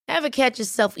Ever catch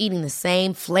yourself eating the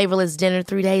same flavorless dinner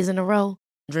 3 days in a row?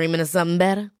 Dreaming of something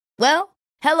better? Well,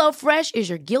 HelloFresh is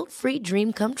your guilt-free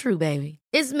dream come true, baby.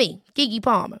 It's me, Keke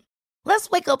Palmer. Let's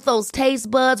wake up those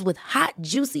taste buds with hot,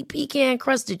 juicy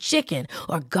pecan-crusted chicken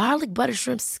or garlic butter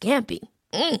shrimp scampi.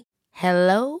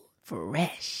 Hello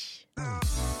Fresh.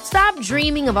 Stop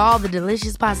dreaming of all the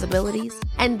delicious possibilities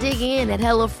and dig in at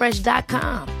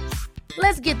HelloFresh.com.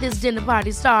 Let's get this dinner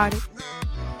party started.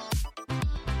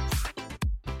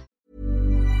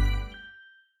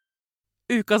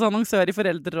 Ukas annonsør i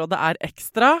Foreldrerådet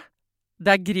Ekstra.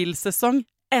 Det grillsesong.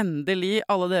 Endelig,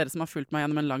 alle dere som har fulgt meg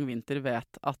gjennom en lang vinter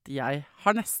vet at jeg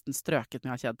har nesten strøket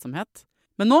med av kjedsomhet.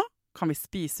 Men nå kan vi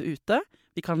spise ute,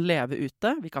 vi kan leve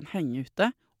ute, vi kan henge ute,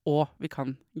 og vi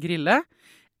kan grille.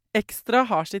 Ekstra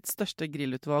har sitt største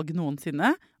grillutvalg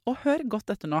noensinne, og hør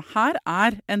godt etter nå. Her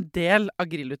en del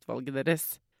av grillutvalget deres.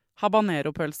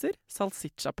 Habanero-pølser,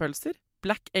 salsiccia-pølser,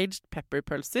 black-aged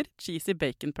pepper-pølser, cheesy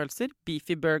bacon-pølser,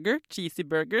 beefy burger, cheesy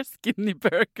burger, skinny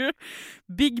burger,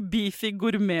 big beefy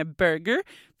gourmet-burger,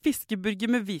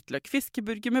 fiskeburger med hvitløk,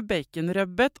 fiskeburger med bacon,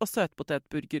 rødbet og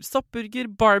søtpotetburger,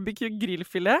 soppburger, barbecue,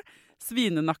 grillfilet,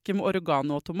 svinenakke med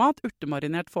oregano og tomat,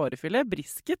 urtemarinert fårefilet,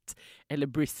 brisket, eller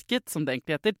brisket som det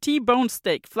egentlig heter, T-bone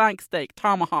steak, flank steak,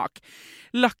 tomahawk,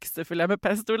 laksefilet med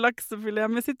pesto,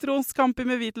 laksefilet med sitron, scampi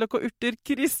med hvitløk og urter,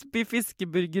 crispy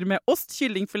fiskeburger med ost,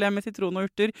 kyllingfilet med sitron og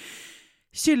urter,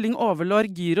 kylling overlår,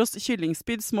 gyros,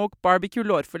 kyllingspyd, smoke, barbecue,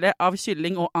 lårfilet av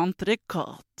kylling og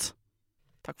entrecôte.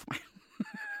 Takk for meg.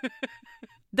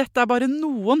 Dette bare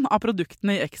noen av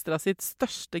produktene i Ekstra sitt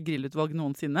største grillutvalg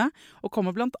noensinne, og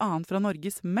kommer blant annet fra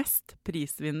Norges mest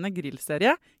prisvinnende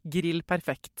grillserie, Grill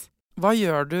Perfekt. Hva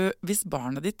gjør du hvis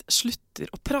barnet ditt slutter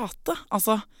å prate?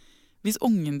 Altså, hvis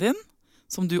ungen din,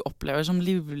 som du opplever som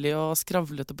livlig og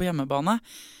skravlete på hjemmebane,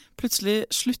 plutselig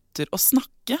slutter å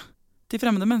snakke til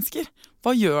fremmede mennesker,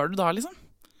 hva gjør du da, liksom?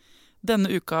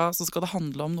 Denne uka så skal det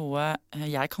handle om noe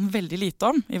jeg kan veldig lite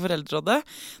om i Foreldrerådet.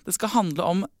 Det skal handle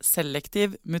om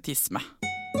selektiv mutisme.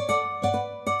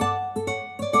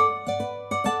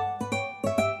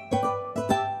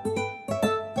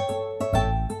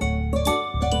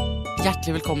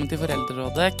 Hjertelig velkommen til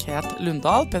Foreldrerådet, Kate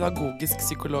Lundahl,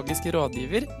 pedagogisk-psykologisk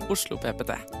rådgiver, Oslo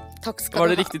PPT. Takk skal du ha.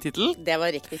 Var det riktig titel? Det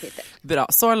var riktig titel. Bra,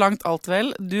 så langt alt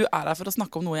vel. Du her for å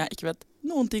snakke om noe jeg ikke vet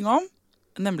noen ting om.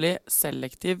 Nemlig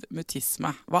selektiv mutisme.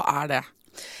 Hva det?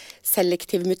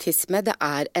 Selektiv mutisme, det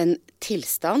en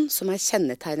tilstand som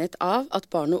kjennetegnet av at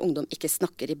barn og ungdom ikke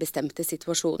snakker i bestemte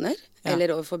situasjoner,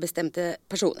 eller overfor bestemte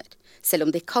personer. Selv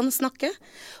om de kan snakke,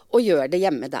 og gjør det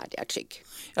hjemme der de trygg.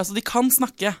 Ja, så de kan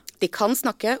snakke? De kan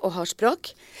snakke og har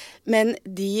språk, men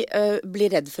de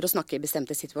blir redd for å snakke i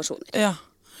bestemte situasjoner. Ja,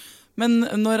 men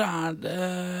når det,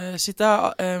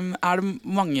 Shita, det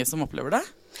mange som opplever det?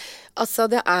 Altså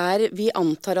vi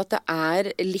antar at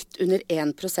det litt under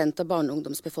 1% av barne- og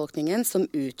ungdomsbefolkningen som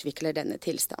utvikler denne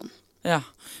tilstanden. Ja,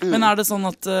 men det sånn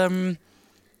at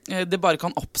det bare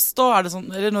kan oppstå? Det sånn,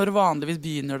 eller når vanligvis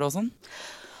begynner det og sånn?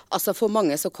 Altså for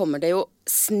mange så kommer det jo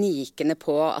snikende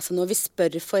på. Altså når vi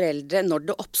spør foreldre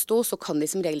når det oppstod, så kan de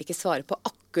som regel ikke svare på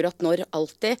akkurat når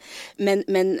alltid.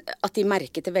 Men at de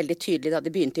merket det veldig tydelig da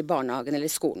de begynte i barnehagen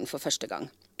eller skolen for første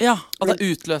gang. Ja, at det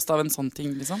utløst av en sånn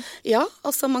ting, liksom? Ja,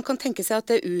 altså man kan tenke seg at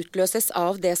det utløses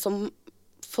av det som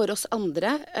for oss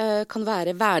andre kan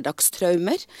være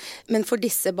hverdagstraumer. Men for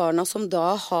disse barna som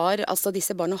da har, altså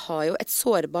disse barna har jo et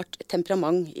sårbart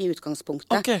temperament i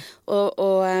utgangspunktet. Okay.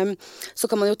 Og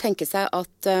så kan man jo tenke seg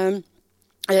at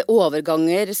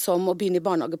overganger som å begynne i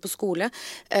barnehage på skole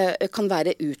kan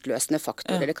være utløsende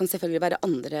faktorer. Ja. Det kan selvfølgelig være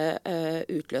andre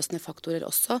utløsende faktorer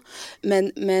også.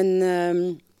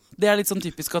 Men det litt sånn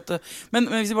typisk at men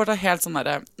hvis vi bare tar helt sånn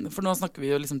der, for nå snakker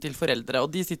vi jo liksom til foreldre, og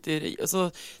de sitter, og så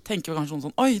tenker vi kanskje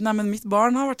sånn, oi, nei, men mitt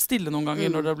barn har vært stille noen ganger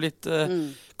når det har blitt,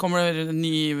 kommer en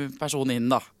ny person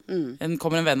inn da.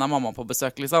 Kommer en venn av mamma på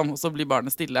besøk, liksom, og så blir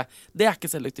barnet stille. Det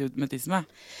ikke selektiv mutisme?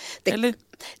 Eller?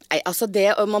 Nei, altså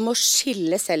man må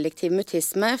skille selektiv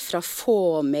mutisme fra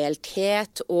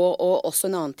fåmælthet, og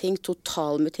også en annen ting,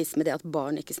 total mutisme, det at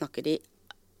barn ikke snakker i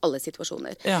alle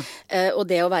situasjoner. Ja. Og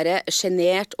det å være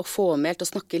genert og fåmælt og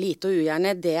snakke lite og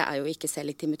ugjerne, det jo ikke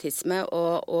selektiv mutisme,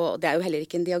 og det jo heller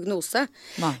ikke en diagnose.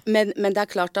 Men det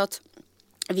klart at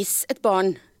hvis et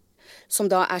barn som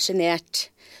da genert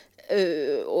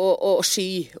og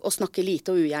sky og snakker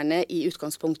lite og ugjerne i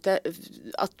utgangspunktet,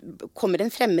 at kommer en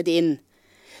fremmed inn,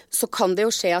 så kan det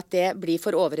jo skje at det blir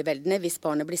for overveldende hvis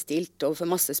barnet blir stilt overfor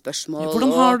masse spørsmål.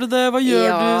 Hvordan har du det? Hva gjør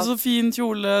du? Så fin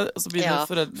kjole. Og så begynner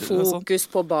foreldre fokus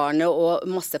på barnet og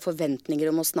masse forventninger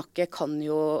om å snakke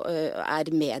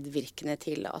er medvirkende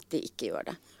til at de ikke gjør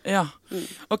det. Ja,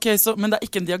 ok, men det er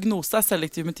ikke en diagnose?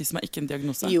 Selektiv mutisme er ikke en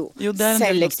diagnose? Jo, det er en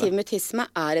selektiv mutisme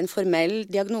er en formell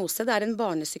diagnose. Det er en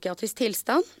barnepsykiatrisk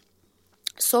tilstand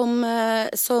som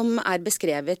er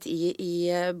beskrevet i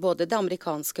både det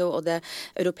amerikanske og det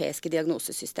europeiske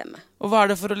diagnosesystemet. Og hva er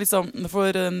det for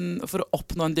å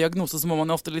oppnå en diagnose, så må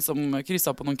man jo ofte krysse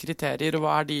av på noen kriterier, og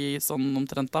hva er de sånn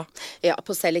omtrent da? Ja,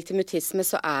 på selektiv mutisme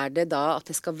så er det da at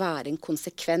det skal være en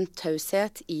konsekvent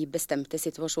taushet i bestemte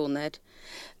situasjoner.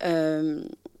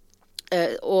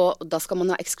 Og da skal man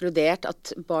ha ekskludert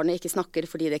at barnet ikke snakker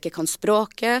fordi det ikke kan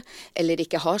språket, eller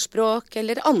ikke har språk,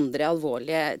 eller andre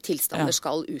alvorlige tilstander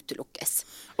skal utelukkes.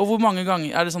 Og hvor mange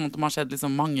ganger, er det sånn at det har skjedd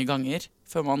mange ganger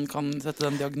før man kan sette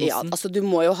den diagnosen? Ja, altså du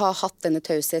må jo ha hatt denne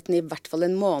tausheten i hvert fall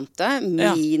en måned,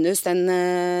 minus den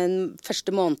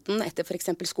første måneden etter for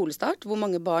eksempel skolestart, hvor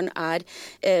mange barn er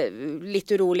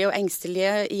litt urolige og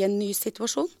engstelige i en ny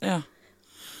situasjon. Ja.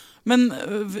 Men,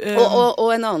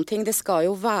 og en annen ting, det skal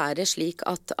jo være slik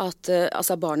at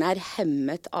barnet er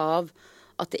hemmet av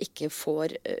at det ikke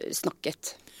får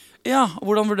snakket. Ja,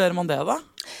 hvordan vurderer man det da?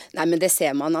 Nei, men det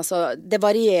ser man, det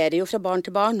varierer jo fra barn til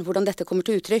barn, hvordan dette kommer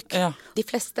til uttrykk. Ja. De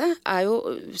fleste er jo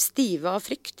stive av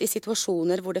frykt i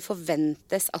situasjoner hvor det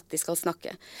forventes at de skal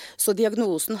snakke. Så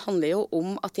diagnosen handler jo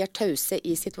om at de er tause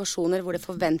i situasjoner hvor det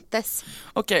forventes.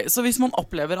 Ok, så hvis man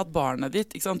opplever at barnet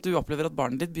ditt, du opplever at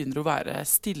barnet ditt begynner å være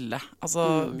stille,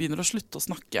 begynner å slutte å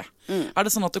snakke. Er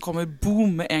det sånn at det kommer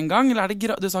boom med en gang, eller er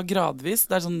det du sa gradvis?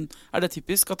 Er det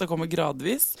typisk at det kommer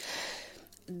gradvis?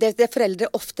 Det foreldre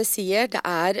ofte sier, det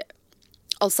er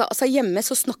altså hjemme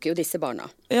så snakker jo disse barna.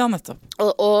 Ja, nettopp.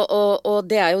 Og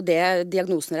det er jo det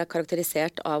diagnosen er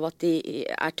karakterisert av at de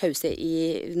er tause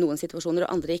i noen situasjoner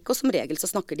og andre ikke, og som regel så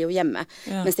snakker de jo hjemme,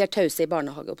 mens de er tause i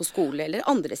barnehage og på skole eller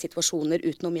andre situasjoner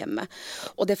utenom hjemme.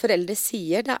 Og det foreldre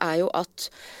sier, det er jo at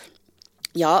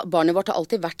ja, barnet vårt har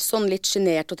alltid vært sånn litt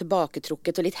genert og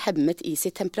tilbaketrukket og litt hemmet i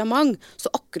sitt temperament. Så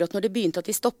akkurat når det begynte at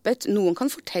de stoppet, noen kan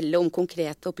fortelle om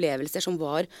konkrete opplevelser som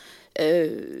var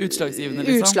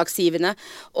utslagsgivende.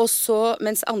 Og så,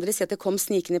 mens andre sier at det kom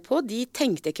snikende på, de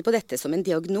tenkte ikke på dette som en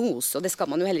diagnose, og det skal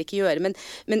man jo heller ikke gjøre. Men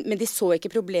de så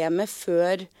ikke problemet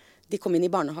før de kom inn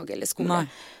i barnehage eller skole,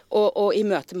 og i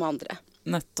møte med andre.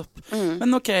 Nettopp.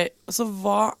 Men ok, så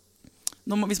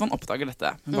hvis man oppdager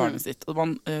dette med barnet sitt, og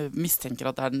man mistenker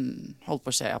at det holdt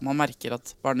på å skje, at man merker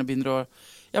at barnet begynner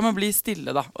å bli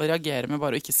stille da, og reagere med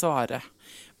bare å ikke svare,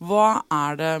 hva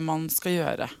er det man skal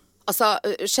gjøre?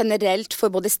 Generelt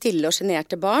for både stille og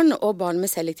generte barn og barn med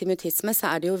selektiv mutisme så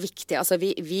er det jo viktig,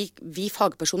 vi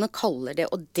fagpersoner kaller det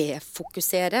å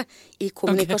defokusere i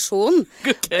kommunikasjon.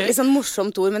 Okay. Litt sånn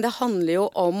morsomt ord, men det handler jo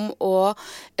om å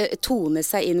tone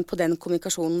seg inn på den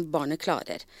kommunikasjonen barnet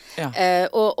klarer. Ja.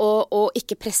 Og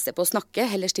ikke presse på å snakke,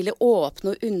 heller stille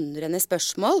åpne og undrende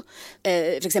spørsmål.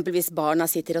 For eksempel hvis barna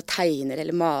sitter og tegner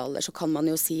eller maler, så kan man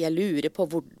jo si, jeg lurer på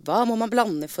hva må man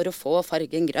blande for å få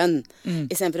fargen grønn?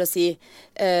 I stedet for å si,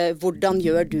 hvordan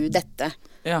gjør du dette?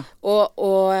 Ja.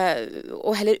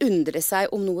 Og heller undre seg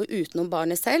om noe utenom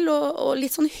barnet selv, og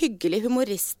litt sånn hyggelig,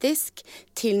 humoristisk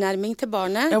tilnærming til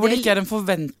barnet. Ja, hvor det ikke er en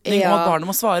forventning om at barnet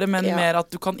må svare, men mer at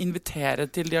du kan invitere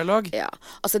til dialog. Ja,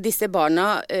 disse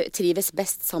barna trives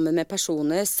best sammen med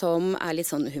personer som er litt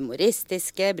sånn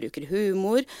humoristiske, bruker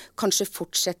humor, kanskje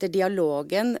fortsetter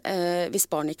dialogen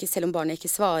selv om barnet ikke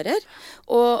svarer,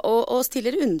 og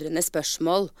stiller undrende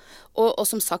spørsmål, og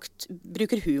som sagt,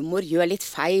 bruker humor, gjør litt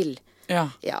feil. Ja.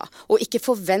 Og ikke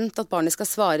forvent at barnet skal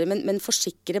svare, men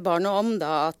forsikre barnet om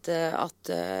da at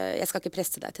jeg skal ikke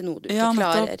presse deg til noe du ikke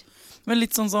klarer. Men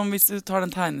litt sånn som hvis du tar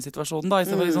den tegnesituasjonen da, i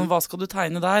stedet for liksom, hva skal du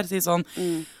tegne der? Si sånn,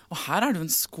 og her er det jo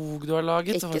en skog du har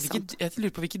laget, jeg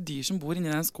lurer på hvilke dyr som bor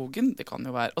inni den skogen, det kan jo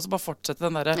være. Og så bare fortsette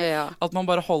den der, at man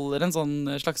bare holder en sånn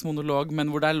slags monolog, men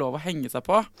hvor det er lov å henge seg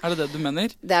på. Er det det du mener?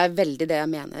 Det er veldig det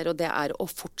jeg mener, og det er å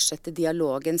fortsette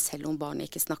dialogen selv om barnet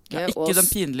ikke snakker. Ja, ikke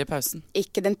den pinlige pausen.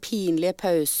 Ikke den pinlige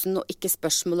pausen, og ikke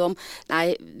spørsmål om,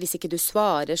 nei, hvis ikke du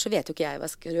svarer, så vet jo ikke jeg hva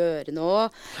jeg skal gjøre nå.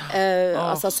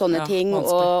 Sånne ting,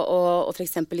 og for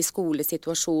eksempel i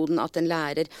skolesituasjonen at en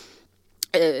lærer,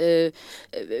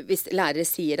 hvis lærere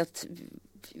sier at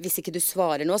hvis ikke du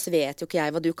svarer nå, så vet jo ikke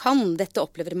jeg hva du kan. Dette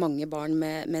opplever mange barn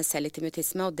med selektiv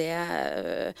mutisme, og det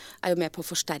er jo med på å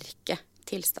forsterke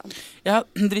tilstand. Jeg har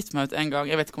dritt meg ut en gang,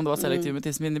 jeg vet ikke om det var selektiv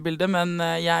mutisme inne i bildet, men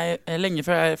lenge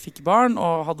før jeg fikk barn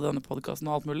og hadde denne podcasten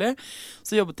og alt mulig,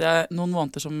 så jobbet jeg noen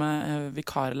måneder som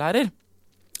vikarlærer.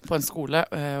 på en skole,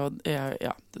 og det er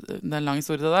en lang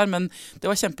historie det der, men det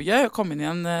var kjempegøy å komme inn i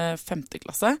en 5.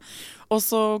 klasse, og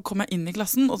så kom jeg inn i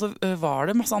klassen, og så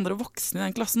var det masse andre voksne i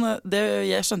den klassen.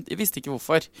 Jeg visste ikke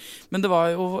hvorfor, men det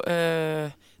var jo...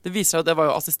 Det viser seg at det var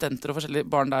jo assistenter og forskjellige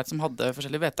barn der som hadde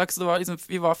forskjellige vedtak, så det var liksom,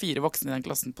 vi var 4 voksne i den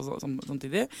klassen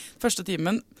samtidig. Første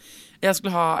timen, jeg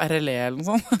skulle ha RLE eller noe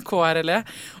sånt, KRLE,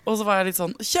 og så var jeg litt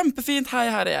sånn, kjempefint, hei,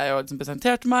 her er jeg, og liksom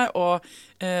presenterte meg, og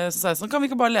så sa jeg sånn, kan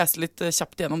vi ikke bare lese litt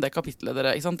kjapt gjennom det kapitlet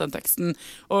dere, ikke sant, den teksten,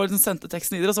 og liksom sendte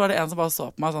teksten videre, og så var det en som bare så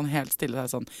på meg sånn helt stille,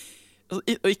 sånn,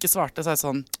 og ikke svarte, så jeg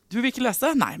sånn, du vil ikke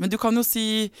lese? Nei, men du kan jo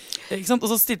si, ikke sant, og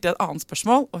så stilte jeg et annet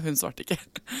spørsmål, og hun svarte ikke.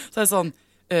 Så jeg sånn,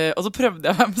 og så prøvde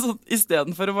jeg meg med sånn, i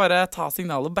stedet for å bare ta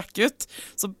signalet og backe ut,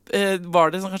 så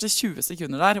var det sånn, kanskje 20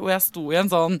 sekunder der, og jeg sto i en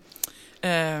sånn,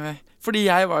 fordi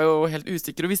jeg var jo helt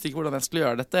usikker og visste ikke hvordan jeg skulle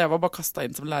gjøre dette, jeg var bare kastet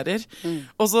inn som lærer,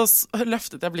 og så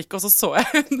løftet jeg blikket, og så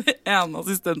jeg den ene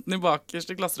assistenten i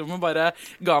bakerste klasserommet bare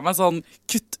ga meg sånn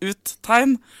kutt ut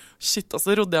tegn. Shit, og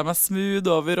så rodde jeg meg smooth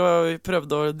over og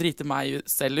prøvde å drite meg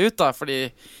selv ut da, fordi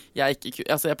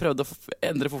jeg prøvde å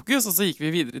endre fokus, og så gikk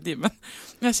vi videre i timen.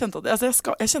 Men jeg kjente at,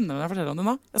 jeg kjenner når jeg forteller om det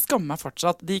nå, jeg skammer meg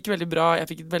fortsatt. Det gikk veldig bra, jeg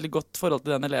fikk et veldig godt forhold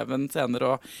til den eleven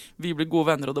senere, og vi ble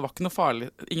gode venner, og det var ikke noe farlig,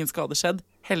 ingen skade skjedd,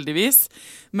 heldigvis.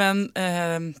 Men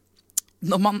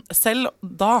når man selv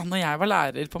da, når jeg var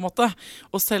lærer på en måte,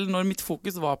 og selv når mitt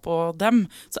fokus var på dem,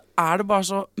 så er det bare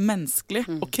så menneskelig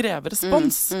å kreve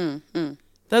respons.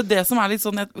 Det er jo det som er litt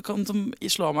sånn, som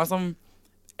slår meg som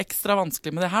ekstra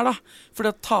vanskelig med det her da.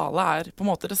 Fordi at tale er på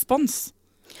en måte respons.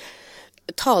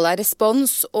 Tale er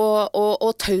respons,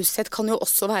 og taushet kan jo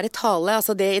også være tale.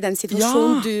 Altså det i den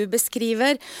situasjonen du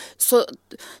beskriver, så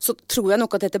tror jeg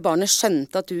nok at dette barnet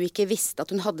skjønte at du ikke visste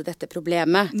at hun hadde dette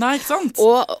problemet. Nei, ikke sant?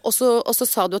 Og så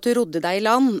sa du at du rodde deg i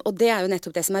land, og det er jo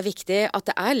nettopp det som er viktig, at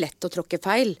det er lett å tråkke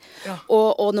feil. Ja.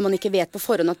 Og når man ikke vet på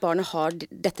forhånd at barnet har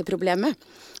dette problemet.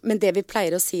 Men det vi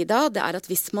pleier å si da, det er at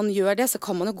hvis man gjør det, så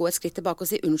kan man jo gå et skritt tilbake og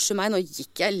si, unnskyld meg, nå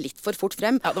gikk jeg litt for fort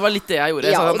frem. Ja, det var litt det jeg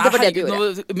gjorde. Ja, så, det var det du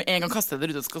gjorde. Med en gang kastet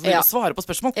jeg det ut, skal svare på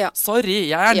spørsmål. Ja. Sorry,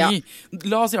 jeg er ny.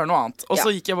 La oss gjøre noe annet. Og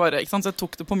så gikk jeg bare, ikke sant, så jeg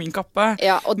tok det på min kappe.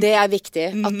 Ja, og det er viktig,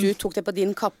 at du tok det på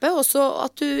din kappe, og så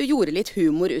at du gjorde litt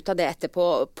humor ut av det etterpå,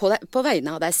 på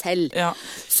vegne av deg selv. Ja.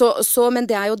 Men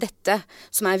det er jo dette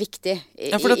som er viktig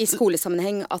i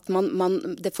skolesammenheng, at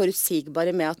det forutsigbare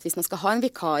med at hvis man skal ha en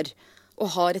vikar, og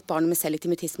har et barn med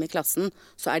selektiv mutisme i klassen,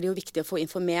 så er det jo viktig å få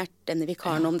informert denne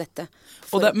vikaren om dette.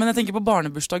 Men jeg tenker på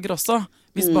barnebursdager også.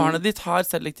 Hvis barnet ditt har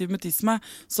selektiv mutisme,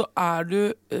 så er du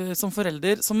som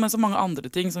forelder, som med så mange andre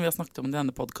ting som vi har snakket om i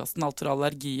denne podcasten, alt fra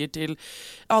allergier til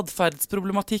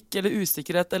adferdsproblematikk, eller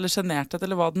usikkerhet, eller generthet,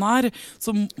 eller hva den er,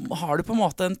 så har du på en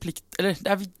måte en plikt, eller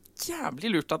det er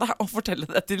jævlig lurt av deg å fortelle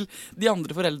det til de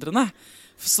andre foreldrene.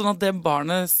 Sånn at det barn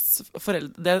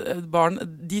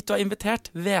dit du har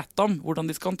invitert vet om hvordan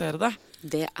de skal håndtere det.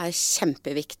 Det er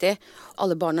kjempeviktig.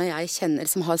 Alle barna jeg kjenner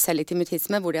som har selektiv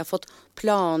mutisme, hvor de har fått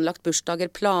planlagt bursdager,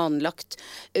 planlagt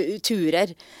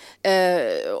turer,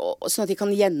 sånn at de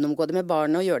kan gjennomgå det med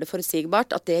barna og gjøre det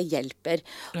forutsigbart, at det hjelper.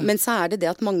 Ja. Men så er det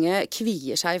at mange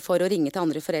kvier seg for å ringe til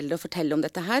andre foreldre og fortelle om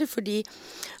dette her, fordi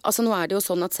altså, nå er det jo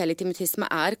sånn at selektiv mutisme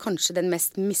er kanskje den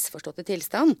mest misforståtte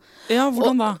tilstand. Ja,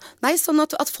 hvordan da? Nei, sånn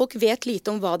at folk vet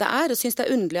lite om hva det er, og synes det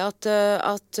er underlig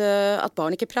at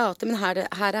barn ikke prater, men her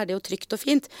er det jo trygt og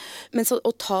fint. Men så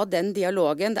å ta den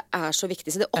dialogen, det er så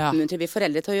viktig, så det oppmuntrer vi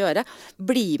foreldre til å gjøre.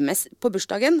 Bli med på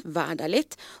bursdagen, vær der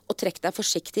litt, og trekk deg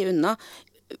forsiktig unna,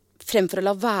 fremfor å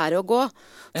la være å gå.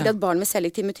 Fordi at barn med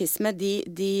selektiv mutisme,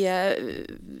 de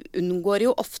unngår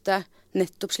jo ofte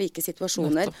nettopp slike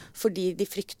situasjoner, fordi de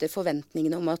frykter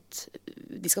forventningene om at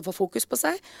de skal få fokus på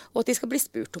seg, og at de skal bli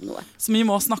spurt om noe. Så vi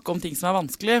må snakke om ting som er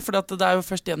vanskelig, for det er jo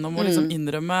først gjennom å liksom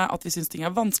innrømme at vi synes ting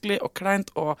er vanskelig og kleint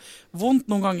og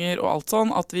vondt noen ganger og alt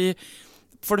sånn, at vi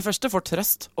for det første får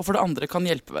trøst, og for det andre kan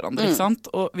hjelpe hverandre, ikke sant?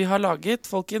 Og vi har laget,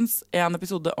 folkens, en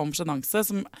episode om sjenanse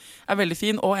som er veldig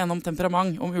fin, og en om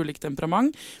temperament, om ulik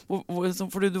temperament,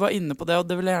 fordi du var inne på det, og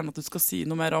det vil jeg gjerne at du skal si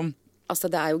noe mer om. Altså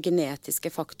det er jo genetiske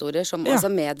faktorer som altså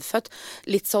medfødt.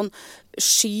 Litt sånn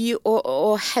sky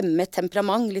og hemmet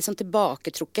temperament, litt sånn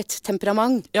tilbaketrukket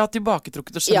temperament. Ja,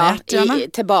 tilbaketrukket og genert, gjerne. Ja,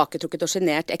 tilbaketrukket og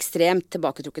genert, ekstremt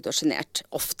tilbaketrukket og genert,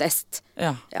 oftest.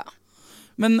 Ja.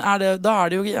 Men da er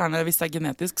det jo gjerne, hvis det er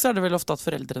genetisk, så er det vel ofte at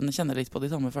foreldrene kjenner litt på de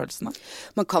samme følelsene?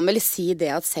 Man kan vel si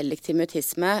det at selektiv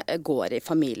mutisme går i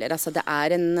familier. Altså det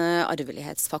er en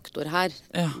arvelighetsfaktor her.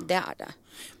 Ja. Det er det.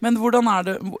 Men hvordan er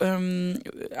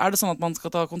det sånn at man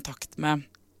skal ta kontakt med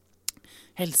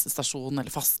helsestasjonen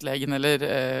eller fastlegen eller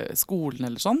skolen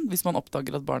eller sånn, hvis man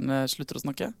oppdager at barnet slutter å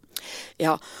snakke?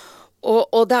 Ja,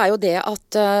 Og det jo det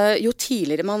at jo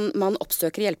tidligere man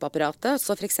oppsøker hjelpeapparatet,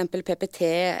 så for eksempel PPT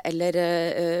eller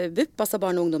BUP, altså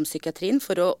barne- og ungdomspsykiatrien,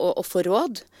 for å få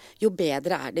råd, jo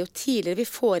bedre det. Jo tidligere vi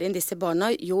får inn disse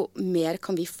barna, jo mer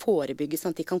kan vi forebygge,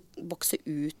 sånn at de kan vokse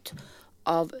ut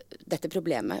av dette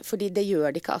problemet. Fordi det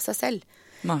gjør de ikke av seg selv.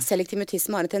 Nei. Selektiv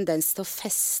mutisme har en tendens til å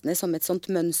festne som et sånt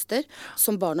mønster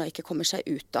som barna ikke kommer seg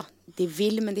ut av. De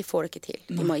vil, men de får det ikke til.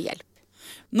 De må ha hjelp.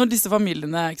 Når disse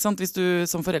familiene, ikke sant, hvis du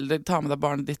som forelder tar med deg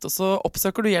barnet ditt, og så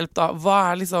oppsøker du hjelp da,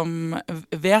 hva liksom,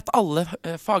 vet alle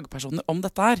fagpersoner om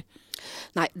dette her?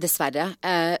 Nei, dessverre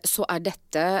så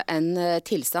dette en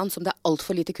tilstand som det alt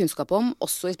for lite kunnskap om,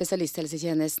 også i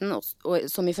spesialisthelsetjenesten og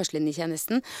som i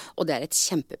førstelinjetjenesten, og det et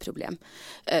kjempeproblem.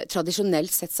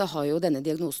 Tradisjonelt sett så har jo denne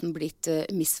diagnosen blitt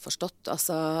misforstått.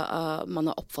 Altså, man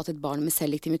har oppfattet barn med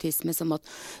selektiv mutisme som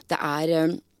at det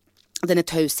denne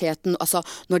tausheten, altså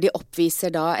når de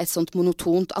oppviser da et sånt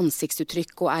monotont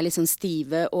ansiktsuttrykk og litt sånn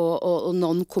stive og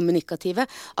non-kommunikative,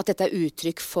 at dette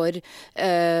uttrykk for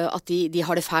at de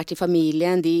har det fælt i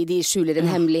familien, de skjuler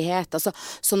en hemmelighet. Altså,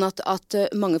 sånn at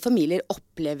mange familier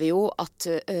opplever jo at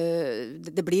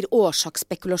det blir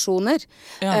årsaksspekulasjoner,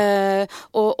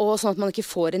 og sånn at man ikke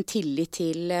får en tillit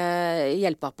til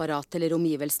hjelpeapparatet eller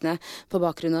omgivelsene på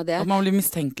bakgrunn av det. At man blir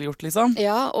mistenkeliggjort, liksom?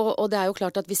 Ja, og det jo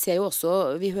klart at vi ser jo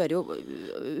også, vi hører jo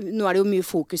nå det jo mye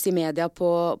fokus i media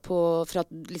fra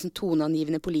liksom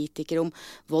toneangivende politikere om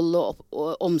vold og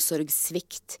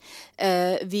omsorgssvikt.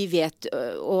 Vi vet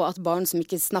og at barn som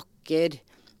ikke snakker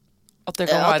at det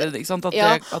kan være, ikke sant? At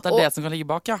det det som kan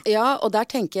ligge bak, ja. Ja, og der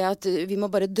tenker jeg at vi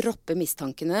må bare droppe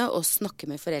mistankene og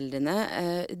snakke med foreldrene.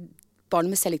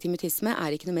 Barn med selektiv mutisme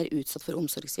ikke noe mer utsatt for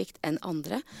omsorgssvikt enn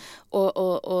andre.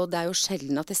 Og det jo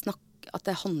sjelden at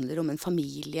det handler om en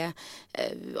familie,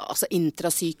 altså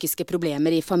intrapsykiske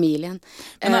problemer i familien.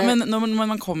 Men når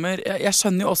man kommer, jeg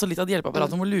skjønner jo også litt at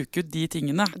hjelpeapparatet må luke ut de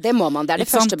tingene. Det må man, det det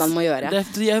første man må gjøre.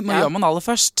 Det gjør man aller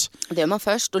først. Det gjør man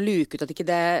først, og luke ut at ikke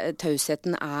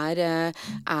tausheten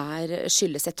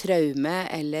skyldes et traume,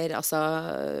 eller altså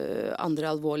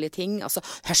andre alvorlige ting. Altså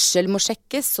hørsel må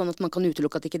sjekkes, sånn at man kan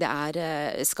utelukke at ikke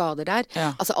det skader der. Ja.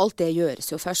 Altså alt det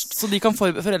gjøres jo først. Så de kan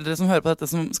foreldre som hører på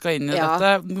dette, som skal inn i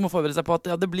dette, de må forberede seg på at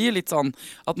det blir litt sånn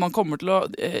at man kommer til å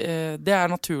det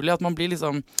naturlig at man blir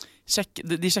liksom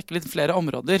de sjekker litt flere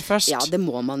områder først. Ja, det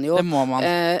må man jo. Det må man.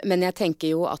 Men jeg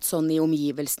tenker jo at sånn i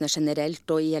omgivelsene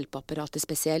generelt og i hjelpeapparatet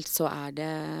spesielt så det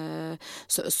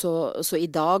så i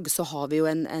dag så har vi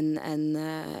jo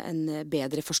en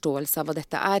bedre forståelse av hva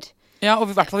dette Ja,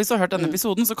 og i hvert fall hvis du har hørt denne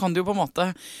episoden, så kan du jo på en måte,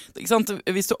 ikke sant,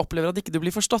 hvis du opplever at ikke du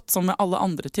blir forstått, som med alle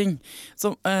andre ting,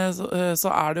 så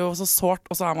det jo så sårt,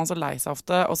 og så man så lei seg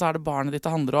ofte, og så det barnet ditt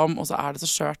det handler om, og så det så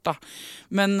skjørt da.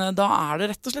 Men da det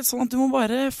rett og slett sånn at du må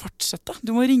bare fortsette.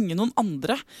 Du må ringe noen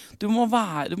andre. Du må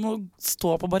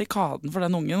stå på barrikaden for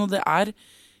den ungen, og det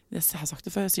jeg har sagt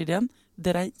det før, jeg sier det igjen,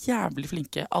 dere jævlig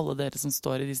flinke, alle dere som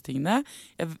står i disse tingene.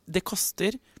 Det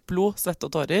koster blod, svett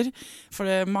og tårer, for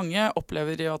mange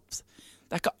opplever jo at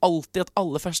det ikke alltid at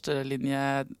alle førstelinje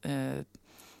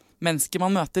mennesker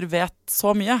man møter vet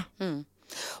så mye.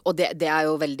 Og det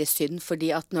jo veldig synd, fordi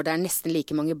at når det nesten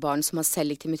like mange barn som har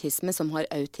selektiv mutisme, som har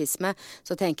autisme,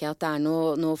 så tenker jeg at det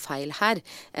noe feil her.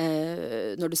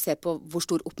 Når du ser på hvor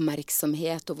stor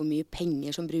oppmerksomhet og hvor mye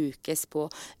penger som brukes på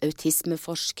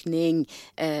autismeforskning,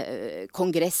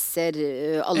 kongresser,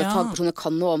 alle fagpersoner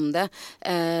kan noe om det,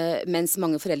 mens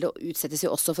mange foreldre utsettes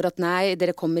jo også for at nei,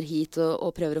 dere kommer hit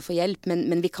og prøver å få hjelp,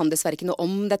 men vi kan dessverre ikke noe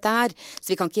om dette her,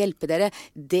 så vi kan ikke hjelpe dere.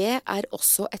 Det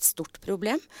også et stort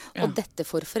problem, og dette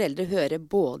for foreldre høre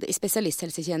både i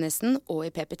spesialisthelsetjenesten og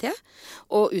i PPT,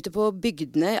 og ute på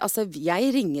bygdene. Altså, jeg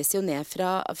ringes jo ned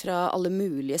fra alle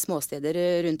mulige småsteder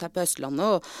rundt her på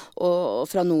Østlandet, og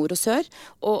fra nord og sør,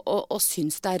 og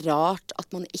synes det rart at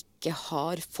man ikke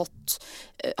har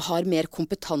mer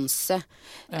kompetanse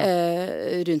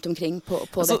rundt omkring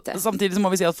på dette. Samtidig så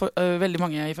må vi si at veldig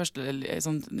mange i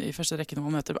første rekke når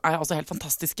man møter også helt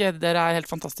fantastiske. Dere helt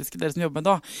fantastiske, dere som jobber med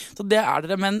det. Så det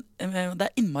dere, men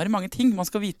det innmari mange ting man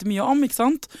skal vite mye om, ikke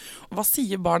sant? Og hva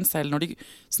sier barn selv når de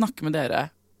snakker med dere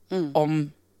om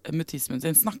mutismen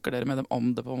sin? Snakker dere med dem om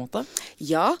det på en måte?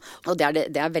 Ja, og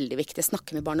det veldig viktig å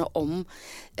snakke med barna om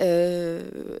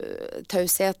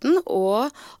tausheten,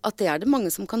 og at det det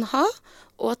mange som kan ha,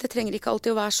 og at det trenger ikke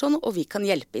alltid å være sånn, og vi kan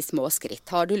hjelpe i små skritt.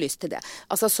 Har du lyst til det?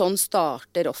 Altså sånn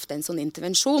starter ofte en sånn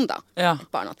intervensjon da. Ja.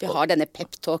 Barn, at vi har denne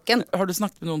pep-talken. Har du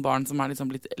snakket med noen barn som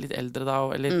liksom litt eldre da,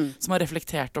 eller som har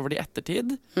reflektert over det i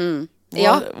ettertid?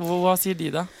 Hva sier de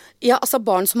da? Ja, altså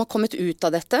barn som har kommet ut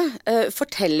av dette,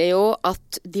 forteller jo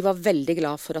at de var veldig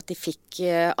glad for at de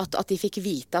fikk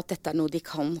vite at dette er noe de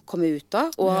kan komme ut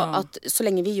av, og at så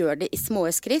lenge vi gjør det i små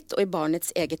skritt og i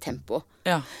barnets eget tempo.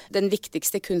 Ja. Den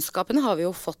viktigste kunnskapen har vi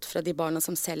jo fått fra de barna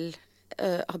som selv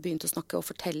har begynt å snakke og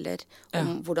forteller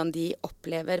om hvordan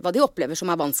hva de opplever som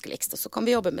er vanskeligst, og så kan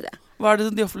vi jobbe med det. Hva er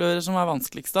det de opplever som er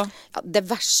vanskeligst da? Ja, det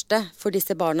verste for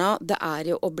disse barna, det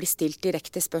er jo å bli stilt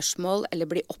direkte spørsmål, eller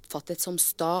bli oppfattet som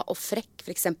sta og frekk,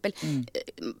 for eksempel.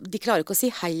 De klarer ikke å si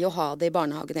hei og ha det i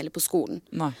barnehagen eller på skolen.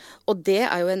 Nei. Og det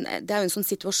er jo en sånn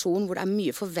situasjon hvor det er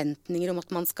mye forventninger om at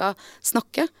man skal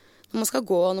snakke. Når man skal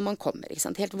gå og når man kommer, ikke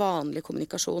sant? Helt vanlig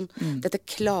kommunikasjon. Dette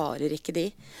klarer ikke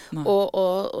de.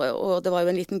 Og det var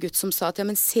jo en liten gutt som sa at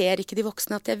men ser ikke de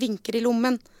voksne at jeg vinker i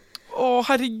lommen?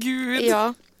 Herregud!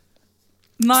 Ja.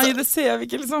 Nei, det ser vi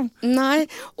ikke liksom.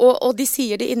 Nei, og de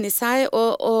sier det inni seg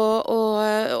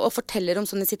og forteller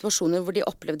om sånne situasjoner hvor de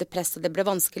opplevde press og det ble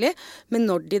vanskelig, men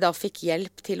når de da fikk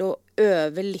hjelp til å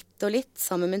øve litt og litt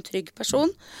sammen med en trygg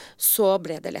person, så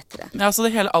ble det lettere. Ja, så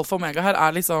det hele alfa og omega her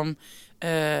er liksom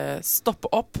stoppe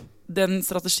opp. Den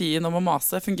strategien om å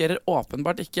mase fungerer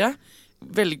åpenbart ikke.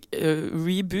 Velg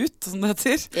reboot, som det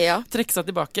heter. Ja. Trekke seg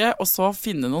tilbake, og så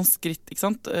finne noen skritt, ikke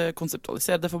sant?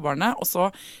 Konseptualisere det for barnet, og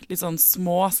så litt sånn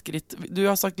små skritt. Du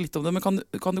har sagt litt om det, men kan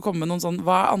du komme med noen sånn,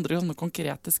 hva er andre sånne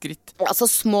konkrete skritt? Altså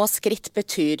små skritt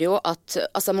betyr jo at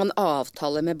man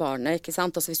avtaler med barnet, ikke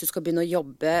sant? Altså hvis du skal begynne å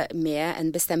jobbe med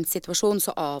en bestemt situasjon,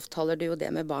 så avtaler du jo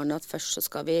det med barnet at først så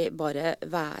skal vi bare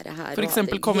være her. For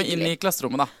eksempel komme inn i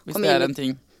klasserommet da, hvis det er en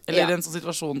ting. Eller en sånn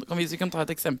situasjon. Hvis vi kan ta et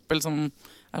eksempel som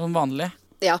er sånn vanlig.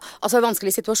 Ja, altså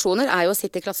vanskelige situasjoner er jo å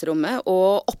sitte i klasserommet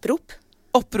og opprop.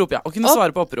 Opprop, ja. Og kunne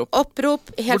svare på opprop. Opprop,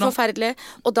 helt forferdelig.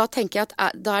 Og da tenker jeg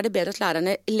at da er det bedre at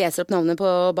lærerne leser opp navnet på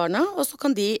barna, og så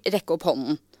kan de rekke opp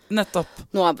hånden. Nettopp.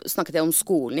 Nå snakket jeg om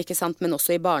skolen, ikke sant, men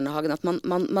også i barnehagen, at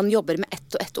man jobber med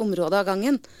ett og ett område av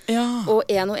gangen. Ja. Og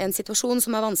en situasjon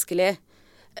som er vanskelig,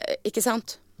 ikke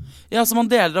sant? Ja, så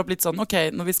man deler opp litt sånn, ok,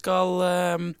 når vi skal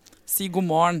si god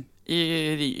morgen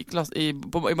i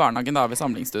barnehagen da, ved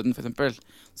samlingsstuden for eksempel.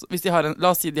 Så hvis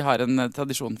la oss si de har en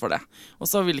tradisjon for det, og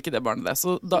så vil ikke det barnet det.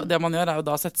 Så det man gjør er jo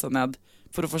da å sette seg ned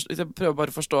for å prøve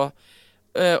bare å forstå,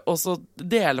 og så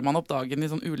deler man opp dagen i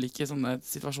sånne ulike sånne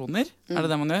situasjoner. Er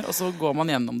det man gjør? Og så går man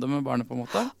gjennom det med barnet på en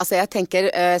måte? Altså jeg tenker,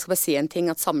 jeg skal bare si en ting,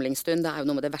 at samlingsstund det er jo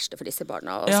noe med det verste for disse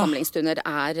barna. Og samlingsstunder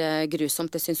er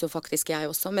grusomt, det synes jo faktisk jeg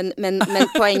også. Men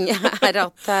poenget er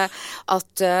at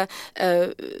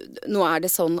nå er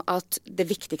det sånn at det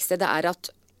viktigste det er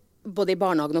at både i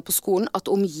barnehagen og på skolen,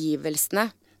 at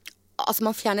omgivelsene,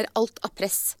 altså man fjerner alt av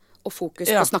press og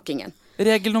fokus på snakkingen.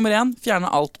 Regel nummer 1, fjerne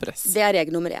alt press. Det er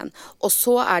regel nummer 1. Og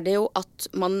så er det jo at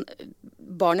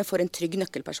barnet får en trygg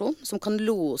nøkkelperson som kan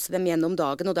lose dem gjennom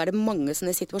dagen, og da er det mange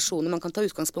sånne situasjoner man kan ta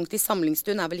utgangspunkt i.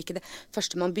 Samlingsstund er vel ikke det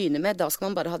første man begynner med, da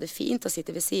skal man bare ha det fint og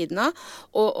sitte ved siden av,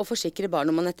 og forsikre barn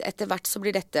om at etter hvert så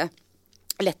blir dette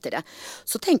lettere.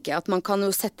 Så tenker jeg at man kan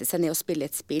jo sette seg ned og spille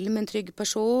et spill med en trygg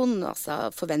person, altså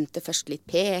forvente først litt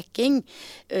peking,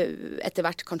 etter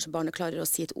hvert kanskje barnet klarer å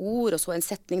si et ord, og så en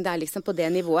setning, det er liksom på det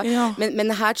nivået. Ja.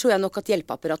 Men her tror jeg nok at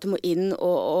hjelpeapparatet må inn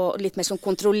og litt mer sånn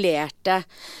kontrollerte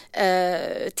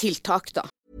tiltak da.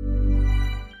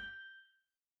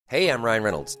 Hey, I'm Ryan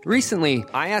Reynolds. Recently,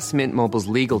 I asked Mint Mobile's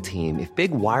legal team if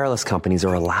big wireless companies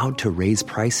are allowed to raise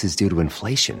prices due to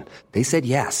inflation. They said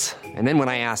yes. And then when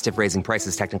I asked if raising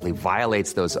prices technically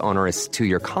violates those onerous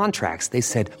 2-year contracts, they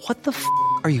said, what the f***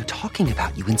 are you talking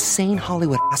about, you insane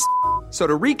Hollywood ass f- So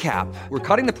to recap, we're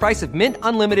cutting the price of Mint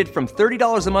Unlimited from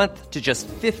 $30 a month to just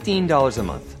 $15 a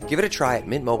month. Give it a try at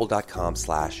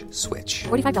mintmobile.com/switch.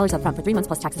 $45 up front for 3 months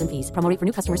plus taxes and fees. Promo rate for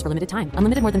new customers for limited time.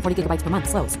 Unlimited more than 40 gigabytes per month.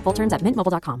 Slows full terms at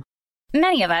mintmobile.com.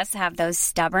 Many of us have those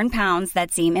stubborn pounds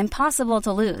that seem impossible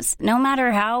to lose, no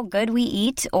matter how good we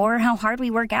eat or how hard we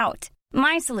work out.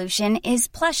 My solution is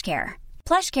PlushCare.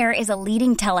 PlushCare is a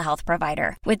leading telehealth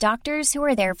provider with doctors who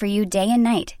are there for you day and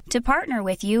night to partner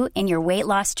with you in your weight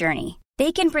loss journey.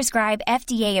 They can prescribe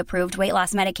FDA-approved weight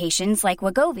loss medications like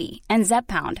Wegovy and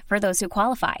Zepbound for those who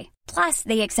qualify. Plus,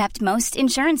 they accept most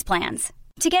insurance plans.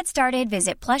 To get started,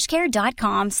 visit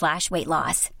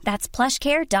plushcare.com/weightloss. That's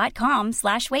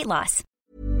plushcare.com/weightloss.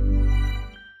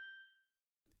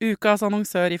 Ukas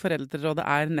annonsør i Foreldrerådet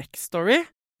er Nextory.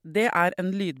 Det er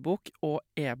en lydbok- og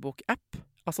e-bok-app.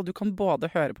 Altså du kan både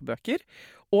høre på bøker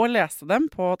og lese dem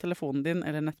på telefonen din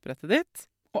eller nettbrettet ditt.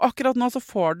 Og akkurat nå så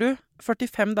får du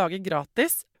 45 dager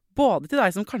gratis, både til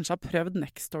deg som kanskje har prøvd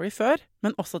Nextory før,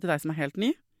 men også til deg som er helt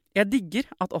ny. Jeg digger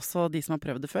at også de som har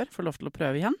prøvd det før får lov til å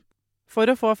prøve igjen. For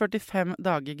å få 45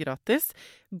 dager gratis,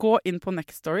 gå inn på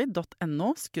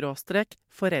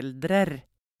nextory.no/foreldrer.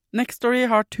 Nextory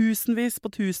har tusenvis på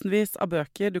tusenvis av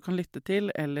bøker du kan lytte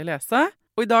til eller lese.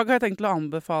 Og i dag har jeg tenkt å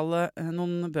anbefale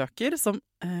noen bøker som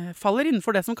faller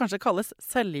innenfor det som kanskje kalles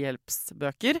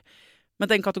selvhjelpsbøker. Men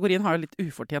den kategorien har jo litt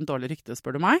ufortjent dårlig rykte,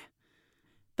 spør du meg.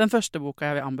 Den første boka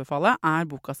jeg vil anbefale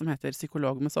boka som heter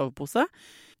Psykolog med sovepose.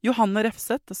 Johanne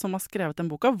Refseth, som har skrevet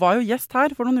den boka, var jo gjest her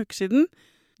for noen uker siden.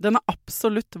 Den er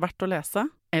absolutt verdt å lese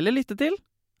eller lytte til.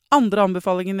 Andre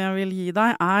anbefalingen jeg vil gi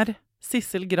deg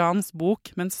Sissel Grans bok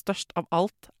 «Men størst av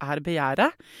alt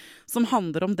begjæret», som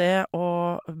handler om det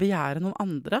å begjære noen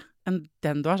andre enn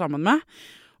den du er sammen med.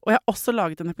 Og jeg har også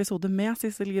laget en episode med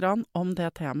Sissel Gran om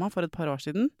det temaet for et par år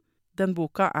siden. Den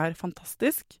boka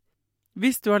fantastisk.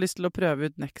 Hvis du har lyst til å prøve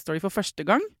ut Nextory for første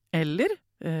gang, eller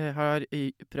har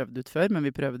prøvd ut før, men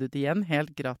vi prøver ut igjen helt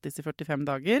gratis i 45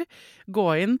 dager,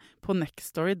 gå inn på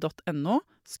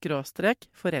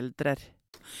nextory.no/foreldrer.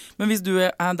 Men hvis du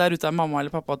der ute mamma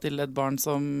eller pappa til et barn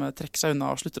som trekker seg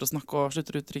unna og slutter å snakke og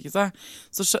slutter å uttrykke seg,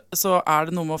 så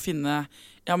det noe med å finne,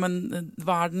 men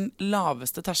hva den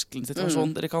laveste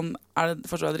terskelen-situasjonen? Dere kan,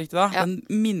 forstår jeg det riktig da? Ja. Den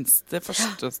minste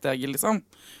første steget, liksom.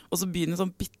 Og så begynner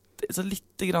så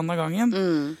litt grann av gangen.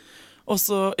 Og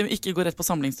så ikke gå rett på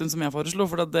samlingsstund som jeg foreslo,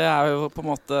 for det jo på en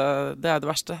måte det det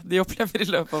verste de opplever i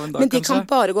løpet av en dag. Men de kan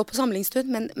bare gå på samlingsstund,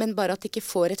 men bare at de ikke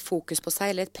får et fokus på seg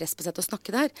eller et press på seg til å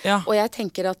snakke der. Ja. Og jeg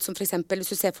tenker at som for eksempel,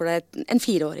 hvis du ser for deg en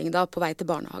 4-åring da, på vei til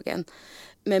barnehagen,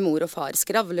 med mor og far,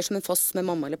 skravler som en foss med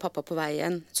mamma eller pappa på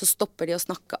veien, så stopper de å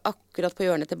snakke akkurat på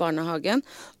hjørnet til barnehagen,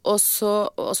 og så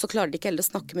klarer de ikke heller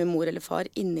å snakke med mor eller far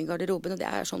inne i garderoben, og det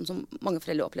sånn som mange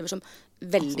foreldre opplever som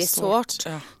veldig sårt.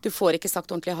 Ja. Du får ikke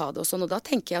sagt ordentlig ha det og sånn, og da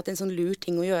tenker jeg at en sånn lur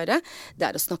ting å gjøre, det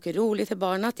å snakke rolig til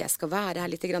barna, at jeg skal være her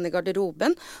litt grann i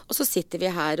garderoben, og så sitter vi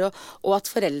her, og at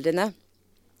foreldrene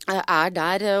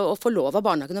der og får lov av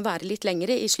barnehagen å være litt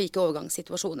lengre i slike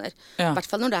overgangssituasjoner. I hvert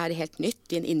fall når det helt nytt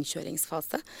i en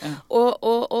innkjøringsfase. Ja.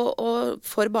 Og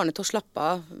får barnet til å slappe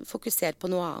av, fokusere på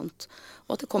noe annet.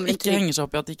 Og at det kommer ikke henger seg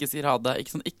opp i at de ikke sier ha det.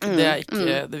 Ikke sånn, det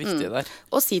ikke det viktige der.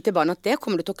 Og si til barnet at det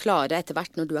kommer du til å klare etter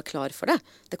hvert når du klar for det.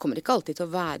 Det kommer ikke alltid til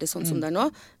å være sånn som det nå,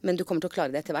 men du kommer til å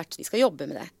klare det etter hvert. Vi skal jobbe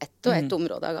med det. Ett og ett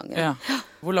område av gangen. Ja.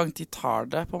 Hvor lang tid tar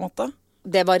det, på en måte?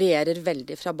 Det varierer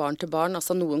veldig fra barn til barn.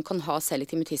 Altså noen kan ha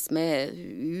selektiv mutisme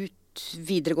ut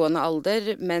videregående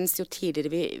alder, mens jo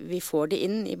tidligere vi får det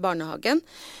inn i barnehagen,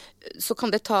 så kan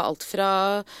det ta alt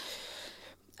fra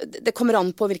Det kommer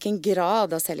an på hvilken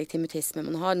grad av selektiv mutisme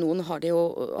man har. Noen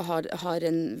har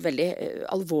en veldig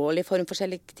alvorlig form for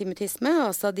selektiv mutisme.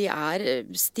 Altså de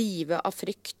stive av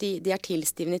frykt, de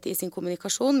tilstivnet i sin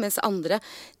kommunikasjon, mens andre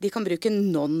de kan bruke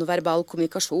nonverbal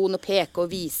kommunikasjon og peke og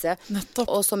vise. Nettopp.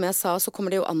 Og som jeg sa, så kommer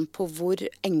det jo an på hvor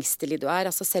engstelig du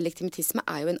Altså selektiv mutisme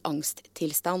jo en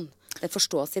angsttilstand. Det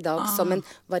forstås i dag som en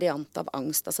variant av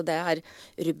angst. Altså det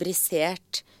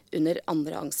rubrisert under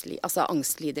andre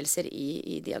angstlidelser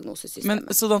i diagnosesystemet.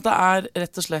 Men så det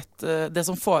rett og slett det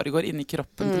som foregår inni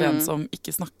kroppen til en som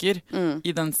ikke snakker,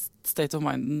 i den state of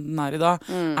mind den i dag,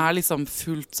 liksom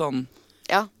fullt sånn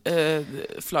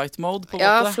flight mode på en måte.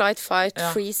 Ja, flight, fight,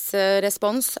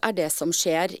 freeze-respons det som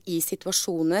skjer i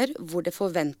situasjoner hvor det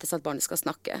forventes at barnet skal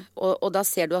snakke. Og da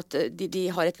ser du at de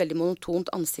har et veldig monotont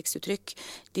ansiktsuttrykk.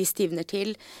 De stivner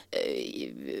til,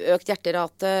 økt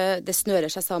hjerterate, det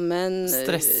snører seg sammen.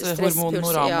 Stresshormon,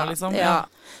 norama, liksom. Ja.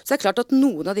 Så det klart at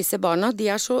noen av disse barna, de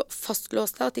så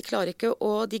fastlåste at de klarer ikke,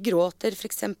 og de gråter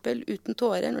for eksempel uten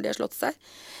tårer når de har slått seg.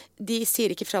 De sier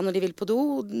ikke fra når de vil på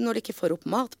do, når de ikke får opp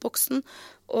matboksen.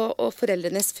 Og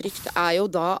foreldrenes frykt jo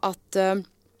da at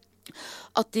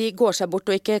de går seg bort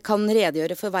og ikke kan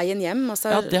redegjøre for veien hjem. Altså,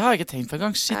 ja, det har jeg ikke tenkt på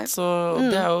engang. Shit, så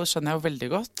det skjønner jeg jo veldig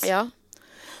godt. Ja.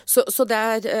 Så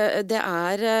det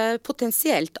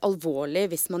potensielt alvorlig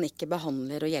hvis man ikke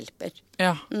behandler og hjelper.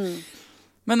 Ja.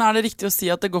 Men det riktig å si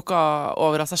at det går ikke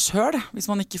over av seg selv hvis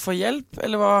man ikke får hjelp,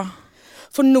 eller hva?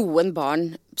 For noen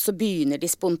barn så begynner de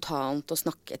spontant å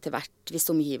snakke etter hvert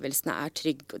hvis omgivelsene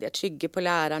trygge, og de trygge på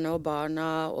lærerne og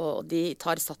barna, og de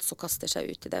tar sats og kaster seg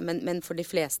ut i det. Men for de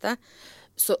fleste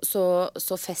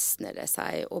så festner det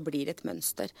seg og blir et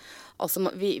mønster. Altså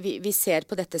vi ser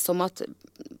på dette som at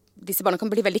disse barna kan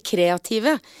bli veldig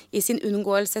kreative i sin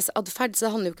unngåelsesatferd, så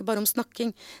det handler jo ikke bare om snakking.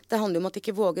 Det handler jo om at de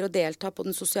ikke våger å delta på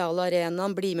den sosiale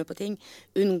arenaen, bli med på ting,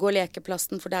 unngå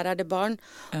lekeplassen, for der det barn.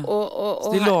 Ja.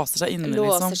 Så de låser seg inne, liksom?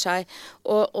 Låser seg.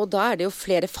 Og da det jo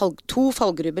to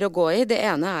fallgrupper å gå i. Det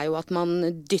ene jo at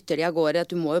man dytter de av gårde, at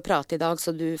du må jo prate i dag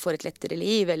så du får et lettere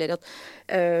liv, eller at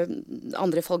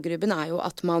andre fallgruppen jo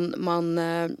at man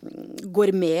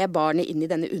går med barnet inn i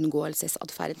denne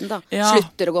unngåelsesatferden da. Ja.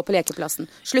 Slutter å gå på lekeplassen,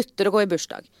 slutter Slutter å gå i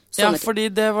bursdag. Ja, fordi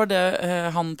det var det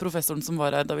han professoren som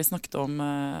var her da vi snakket om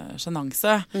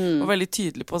sjenanse, var veldig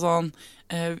tydelig på sånn,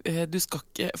 du skal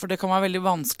ikke, for det kan være veldig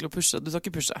vanskelig å pushe, du skal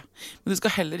ikke pushe, men du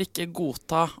skal heller ikke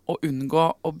godta og unngå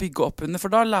å bygge opp under,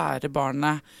 for da lærer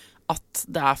barnet at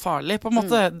det er farlig, på en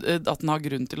måte, at den har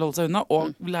grunn til å holde seg unna,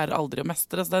 og lærer aldri å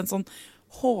mestre, så det er en sånn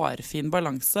hårfin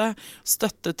balanse,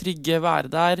 støtte, trygge,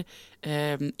 være der,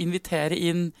 invitere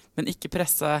inn, men ikke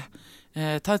presse,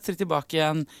 ta et skritt tilbake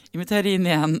igjen, invitere inn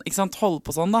igjen, ikke sant, holde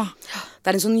på sånn da. Det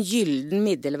er en sånn gylden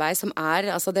middelvei som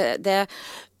altså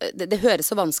det høres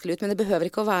så vanskelig ut, men det behøver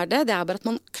ikke å være det. Det er bare at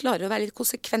man klarer å være litt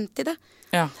konsekvent i det.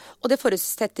 Ja. Og det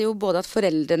forutsetter jo både at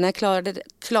foreldrene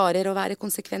klarer å være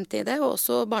konsekvente i det, og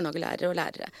også barnehagelærere og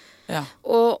lærere. Ja.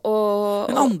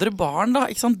 Men andre barn da,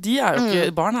 ikke sant, de er jo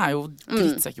ikke, barn er jo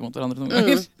drittsekker mot hverandre noen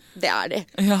ganger. Det er de.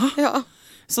 Ja.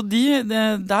 Så der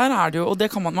er det jo, og det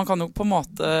kan man kan jo på en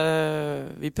måte,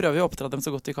 vi prøver jo å oppdra dem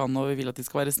så godt vi kan, og vi vil at de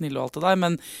skal være snille og alt det der,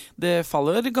 men det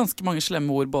faller ganske mange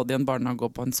slemme ord både i en barnehage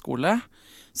og på en skole.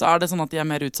 Så er det sånn at de er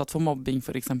mer utsatt for mobbing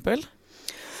for eksempel?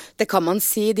 Det kan man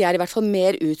si. De er i hvert fall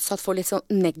mer utsatt for litt sånn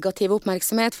negativ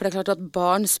oppmerksomhet. For det er klart at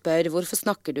barn spør, hvorfor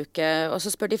snakker du ikke? Og så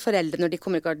spør de foreldre når de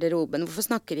kommer i garderoben, hvorfor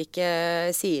snakker ikke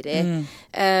Siri?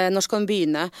 Når skal hun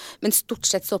begynne? Men stort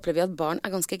sett så opplever vi at barn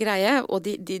er ganske greie, og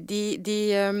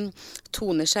de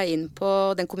toner seg inn på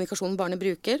den kommunikasjonen barnet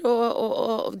bruker.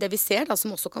 Og det vi ser da,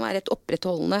 som også kan være en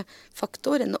opprettholdende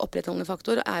faktor,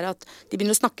 er at de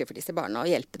begynner å snakke for disse barna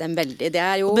og hjelpe dem veldig. Det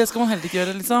er jo... Og det skal man heller ikke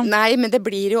gjøre, liksom? Nei, men det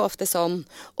blir jo ofte sånn.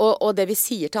 Og det vi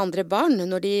sier til andre barn,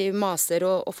 når de maser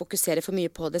og fokuserer for mye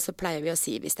på det, så pleier vi å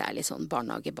si, hvis det er litt sånn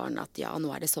barnehagebarn, at ja,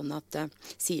 nå er det sånn at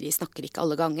Siri snakker ikke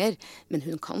alle ganger, men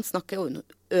hun kan snakke, og hun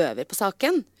øver på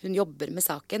saken. Hun jobber med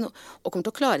saken, og kommer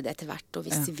til å klare det etter hvert. Og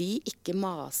hvis vi ikke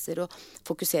maser og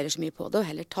fokuserer så mye på det, og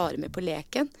heller tar med på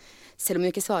leken, selv om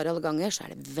hun ikke svarer alle ganger, så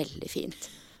er det veldig fint.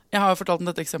 Jeg har jo fortalt om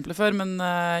dette eksempelet før, men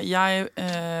jeg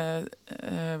er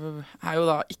jo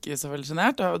da ikke så veldig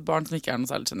genert. Jeg har et barn som ikke er noe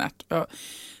særlig genert.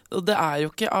 Og det er jo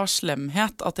ikke av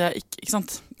slemhet at jeg ikke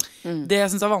sant? Det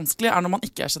jeg synes er vanskelig er når man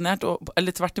ikke er genert,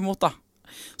 eller tvert imot da.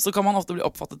 Så kan man ofte bli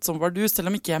oppfattet som bardus, selv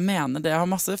om ikke jeg mener det. Jeg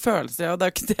har masse følelser, og det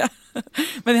er jo ikke det.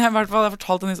 Men jeg har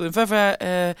fortalt den historien før, for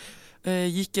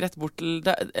jeg gikk rett bort til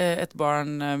et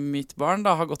barn, mitt barn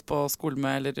da, har gått på skole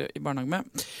med, eller i barnehage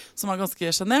med, som var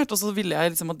ganske genert, og så ville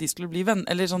jeg liksom at de skulle bli venn,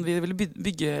 eller sånn, vi ville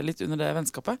bygge litt under det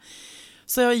vennskapet.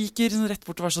 Så jeg gikk liksom rett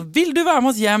bort og var sånn, vil du være med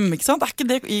oss hjem, ikke sant? Er ikke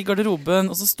det i garderoben?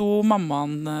 Og så sto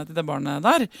mammaen til det barnet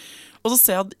der, og så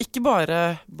ser jeg at ikke bare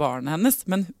barnet hennes,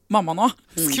 men mammaen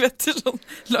også, skvetter sånn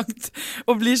langt,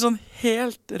 og blir sånn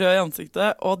helt rød i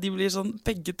ansiktet, og de blir sånn,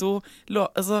 begge to,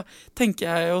 altså tenker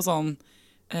jeg jo sånn,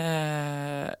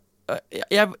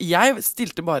 jeg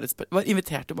stilte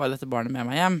inviterte bare dette barnet med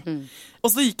meg hjem. Og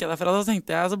så gikk jeg derfra, og så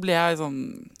tenkte jeg, så ble jeg sånn,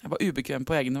 jeg var ubekvem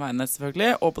på egne vegne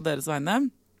selvfølgelig, og på deres vegne.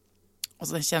 Og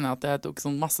så kjenner jeg at jeg tok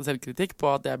sånn masse selvkritikk på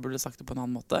at jeg burde sagt det på en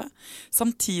annen måte.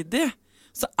 Samtidig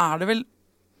så er det vel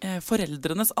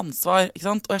foreldrenes ansvar, ikke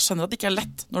sant? Og jeg skjønner at det ikke er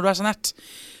lett når du er genert.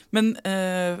 Men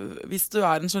hvis du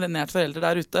er en genert forelder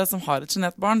der ute som har et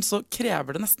genert barn, så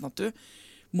krever det nesten at du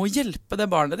må hjelpe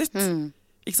det barnet ditt.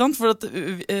 Ikke sant? For at,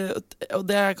 og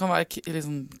det kan være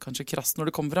liksom, kanskje krass når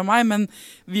det kommer fra meg, men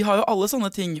vi har jo alle sånne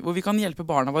ting hvor vi kan hjelpe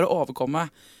barna våre å overkomme.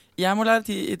 Jeg må lære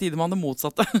i tide med det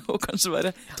motsatte, og kanskje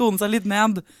bare tone seg litt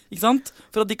ned, ikke sant?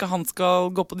 For at ikke han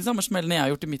skal gå på de samme smellene jeg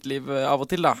har gjort i mitt liv av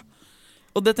og til da.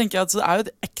 Og det tenker jeg at det er jo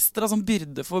et ekstra sånn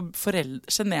byrde for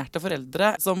generte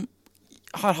foreldre som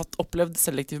har opplevd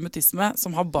selektiv mutisme,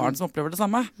 som har barn som opplever det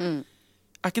samme.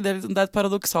 Er ikke det, det er et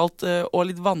paradoksalt og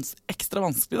litt ekstra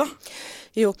vanskelig da?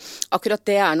 Jo, akkurat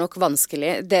det er nok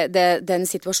vanskelig. Den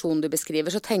situasjonen du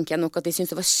beskriver, så tenker jeg nok at de synes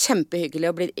det var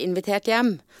kjempehyggelig å bli invitert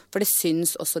hjem. For det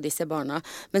synes også disse barna.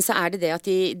 Men så er det det at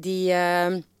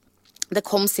det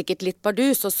kom sikkert litt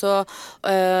bardus, og så,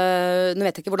 nå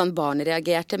vet jeg ikke hvordan barnet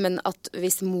reagerte, men at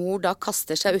hvis mor da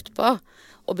kaster seg utpå,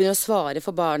 og begynner å svare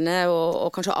for barnet,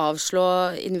 og kanskje avslå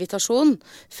invitasjon,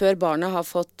 før barnet har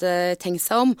fått tenkt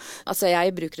seg om. Altså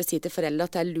jeg bruker å si til foreldre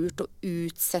at det er lurt å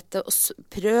utsette,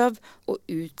 prøv å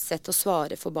utsette og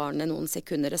svare for barnet noen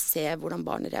sekunder, og se hvordan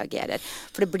barnet reagerer.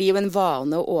 For det blir jo en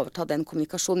vane å overta den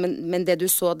kommunikasjonen, men det du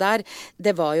så der,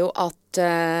 det var jo at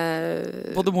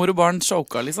både mor og barn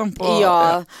choka liksom på,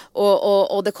 ja.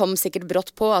 Og det kom sikkert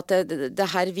brått på at det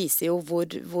her viser jo hvor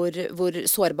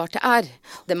sårbart det er.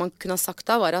 Det man kunne ha sagt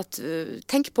da var at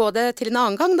tenk på det til en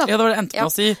annen gang da. Ja, det var det endte med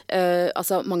å si.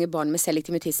 Altså mange barn med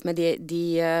selektiv mutisme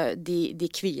de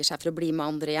kvier seg for å bli med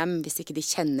andre hjem hvis ikke de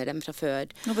kjenner dem fra før.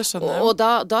 Ja, det skjønner jeg. Og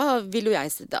da vil jo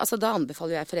jeg, altså da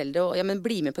anbefaler jeg foreldre å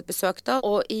bli med på et besøk da,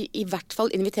 og i hvert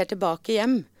fall inviter tilbake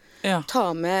hjem.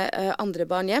 Ta med andre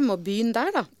barn hjem og begynn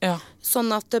der da.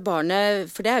 Sånn at barnet,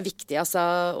 for det viktig altså,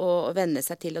 å venne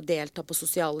seg til å delta på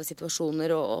sosiale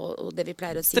situasjoner og det vi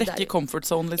pleier å si der. Strekke comfort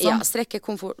zone liksom? Ja, strekke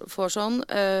comfort zone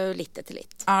litt etter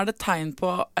litt. Er det tegn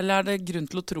på, eller er det grunn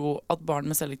til å tro at barn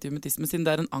med selektiv mutisme, siden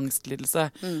det er en angstlidelse,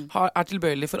 er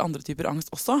tilbøyelig for andre typer angst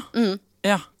også?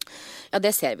 Ja,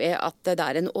 det ser vi, at det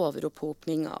er en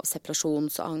overopphopning av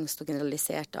separasjonsangst og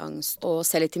generalisert angst. Og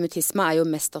selektiv mutisme er jo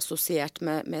mest assosiert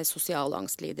med sosial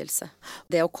angstlidelse.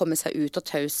 Det å komme seg ut av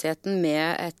tausheten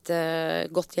med et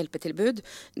godt hjelpetilbud,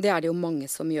 det er det jo mange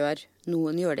som gjør.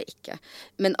 Noen gjør det ikke.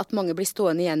 Men at mange blir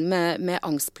stående igjen med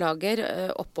angstplager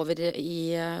oppover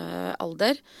i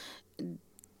alder,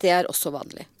 det er også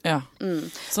vanlig.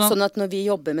 Sånn at når vi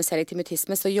jobber med selektiv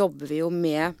mutisme, så jobber vi jo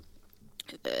med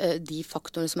de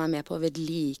faktorene som er med på å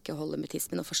vedlikeholde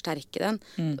mutismen og forsterke den,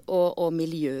 og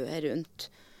miljøet rundt.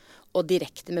 Og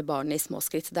direkte med barnet i små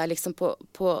skritt. Det er liksom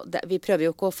vi prøver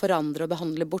jo ikke å forandre og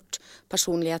behandle bort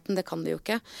personligheten, det kan vi jo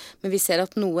ikke. Men vi ser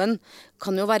at noen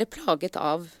kan jo være plaget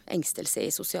av engstelse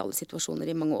i sosiale situasjoner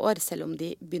i mange år, selv om de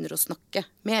begynner å snakke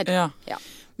mer.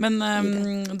 Men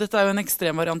dette er jo en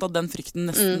ekstrem variant av den frykten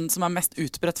nesten som er mest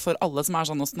utbredt for alle som er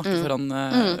sånn å snakke foran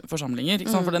forsamlinger.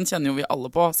 For den kjenner jo vi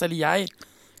alle på. Selv jeg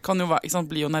kan jo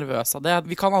bli jo nervøs av det.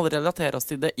 Vi kan alle relatere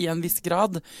oss til det i en viss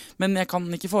grad, men jeg kan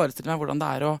ikke forestille meg hvordan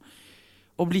det er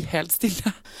å bli helt stille.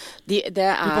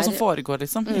 Hva som foregår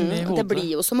liksom inni hodet. Det blir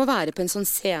jo som å være på en sånn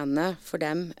scene for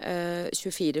dem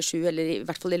 24/7, eller i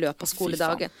hvert fall i løpet av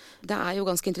skoledagen. Det er jo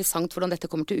ganske interessant hvordan dette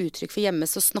kommer til uttrykk, for hjemme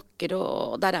så snakker,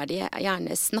 og der er de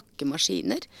gjerne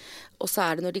snakkemaskiner. Og så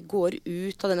er det når de går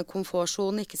ut av denne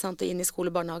komfortzonen, ikke sant, og inn i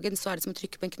skolebarnehagen, så er det som å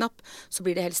trykke på en knapp, så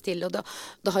blir det helt stille. Og da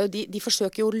har jo de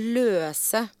forsøker jo å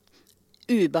løse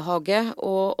ubehaget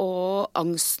og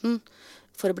angsten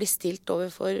for å bli stilt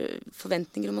overfor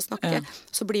forventninger om å snakke,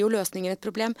 så blir jo løsningen et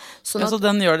problem. Sånn så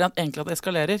den gjør det egentlig at det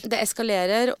eskalerer? Det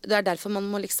eskalerer, det er derfor man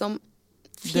må liksom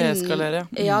deeskalere.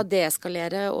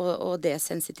 Deeskalere og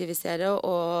desensitivisere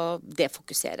og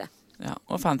defokusere. Ja,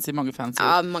 og mange fancy ord.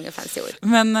 Ja, mange fancy ord.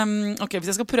 Men hvis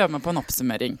jeg skal prøve meg på en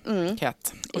oppsummering,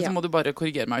 Kate, og så må du bare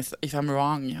korrigere meg if I'm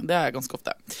wrong. Det er jeg ganske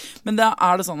ofte. Men da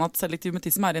er det sånn at selektiv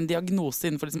mutisme er en diagnose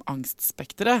innenfor liksom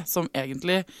angstspekteret, som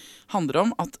egentlig handler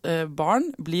om at barn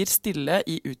blir stille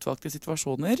i utvalgte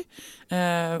situasjoner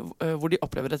hvor de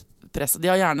opplever et press.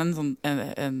 De har gjerne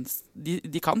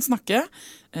de kan snakke,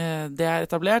 det er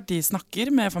etablert, de snakker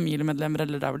med familiemedlemmer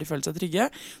eller der hvor de føler seg trygge,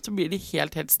 så blir de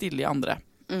helt stille i andre.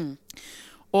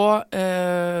 Og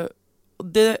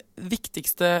det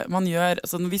viktigste man gjør,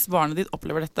 altså hvis barnet ditt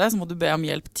opplever dette, så må du be om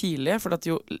hjelp tidlig, for at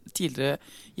jo tidligere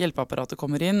hjelpeapparatet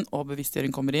kommer inn, og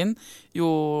bevisstgjøring kommer inn, jo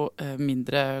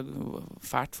mindre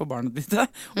fælt for barnet ditt,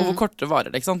 og hvor kortere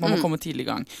varer det, ikke sant? Man må komme tidlig i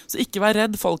gang. Så ikke vær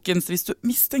redd, folkens, hvis du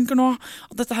mistenker nå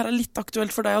at dette her er litt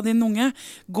aktuelt for deg og din unge,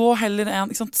 gå heller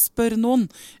ikke sant? Spør noen,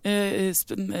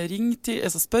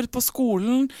 spør på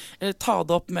skolen, ta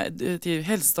det opp til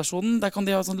helsestasjonen, der kan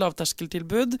de ha sånn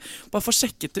lavterskeltilbud, bare få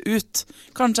sjekket det ut.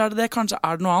 Kanskje er det det, kanskje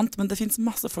er det noe annet, men det finnes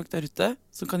masse folk der ute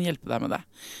som kan hjelpe deg med det.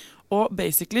 Og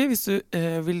basically, hvis du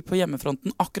vil på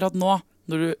hjemmefronten akkurat nå,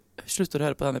 når du slutter å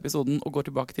høre på denne episoden og går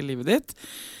tilbake til livet ditt,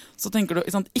 så tenker du,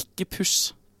 ikke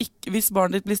push. Hvis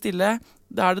barnet ditt blir stille,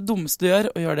 det er det dummeste du gjør,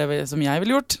 og gjør det som jeg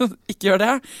ville gjort. Ikke gjør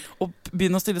det. Og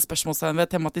begynn å stille spørsmålstegn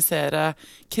ved, tematisere,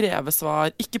 kreve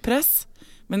svar, ikke press.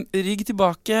 Men rygg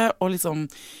tilbake og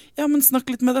snakk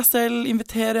litt med deg selv,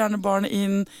 inviter gjerne barnet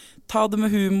inn, ta det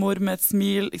med humor, med et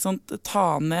smil,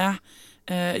 ta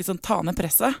ned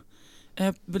presset.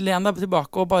 Len deg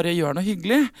tilbake og bare gjør noe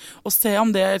hyggelig, og se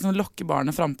om det lokker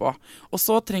barnet frempå. Og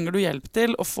så trenger du hjelp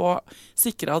til å få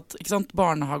sikre at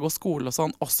barnehage og skole og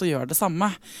sånn også gjør det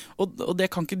samme. Og det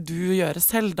kan ikke du gjøre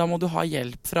selv, da må du ha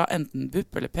hjelp fra enten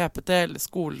BUP eller PPT eller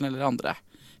skolen eller andre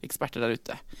eksperter der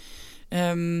ute.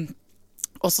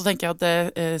 Og så tenker jeg at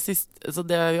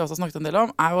det vi også har snakket en del om,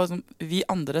 er jo vi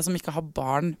andre som ikke har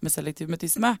barn med selektiv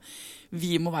mutisme,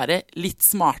 vi må være litt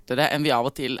smartere enn jeg av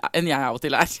og til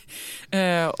er.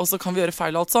 Og så kan vi gjøre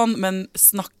feil og alt sånn, men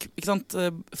snakk, ikke sant,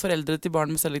 foreldre til barn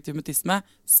med selektiv mutisme,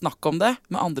 snakk om det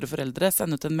med andre foreldre,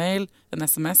 send ut en mail, en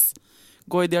SMS,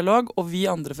 gå i dialog, og vi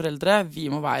andre foreldre,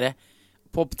 vi må være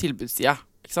på tilbudssida,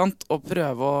 ikke sant, og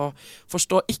prøve å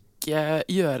forstå, ikke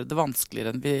gjøre det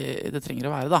vanskeligere enn det trenger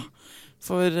å være da.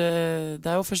 For det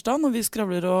er jo først da, når vi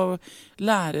skravler og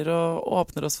lærer og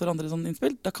åpner oss for andre sånne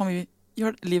innspill, da kan vi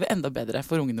gjøre livet enda bedre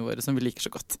for ungene våre som vi liker så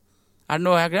godt. Er det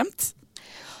noe jeg har glemt?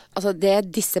 Altså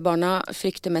det disse barna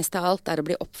frykter mest av alt å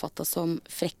bli oppfattet som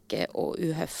frekke og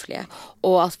uhøflige,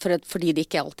 og fordi de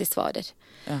ikke alltid svarer.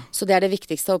 Ja. Så det det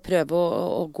viktigste, å prøve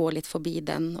å gå litt forbi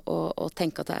den, og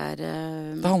tenke at det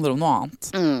Det handler om noe annet.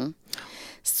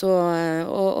 Så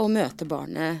å møte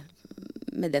barnet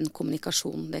med den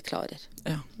kommunikasjonen det klarer.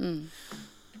 Ja.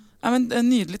 Ja, men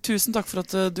nydelig. Tusen takk for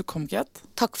at du kom, Kate.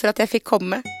 Takk for at jeg fikk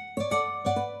komme.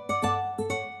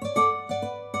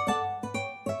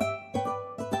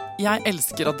 Jeg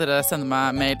elsker at dere sender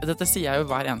meg mail. Dette sier jeg jo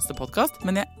hver eneste podcast,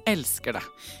 men jeg elsker det.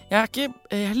 Jeg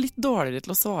er litt dårligere til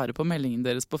å svare på meldingen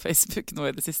deres på Facebook nå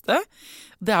i det siste.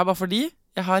 Det bare fordi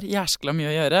jeg har jærskla mye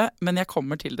å gjøre, men jeg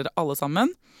kommer til dere alle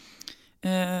sammen.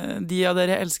 De av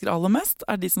dere jeg elsker aller mest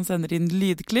de som sender inn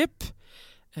lydklipp.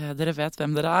 Dere vet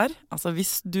hvem dere Altså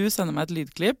hvis du sender meg et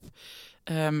lydklipp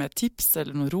med tips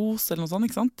eller noe ros eller noe sånt,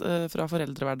 ikke sant? Fra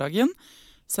foreldrehverdagen,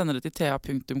 sender det til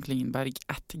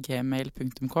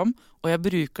thea.klingenberg@gmail.com, og jeg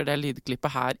bruker det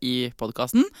lydklippet her i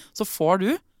podcasten, så får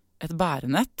du et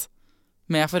bærenett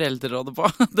med foreldrerådet på.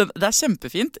 Det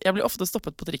kjempefint. Jeg blir ofte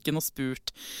stoppet på trikken og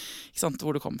spurt, ikke sant,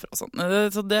 hvor du kommer fra og sånn.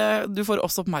 Så du får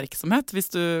også oppmerksomhet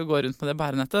hvis du går rundt med det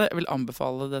bærenettet. Jeg vil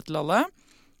anbefale det til alle.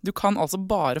 Du kan altså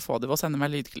bare få det ved å sende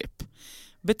meg lydklipp.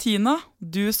 Bettina,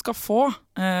 du skal få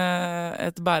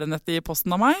et bærenett i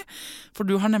posten av meg, for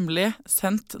du har nemlig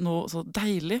sendt noe så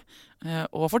deilig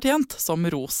og fortjent som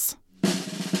ros.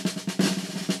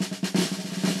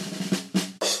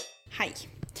 Hei.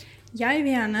 Jeg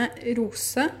vil gjerne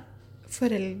rose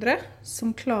foreldre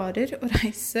som klarer å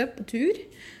reise på tur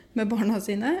med barna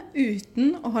sine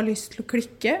uten å ha lyst til å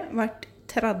klikke hvert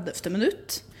 30.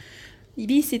 minutt.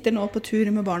 Vi sitter nå på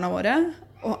tur med barna våre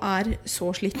og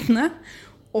så slitne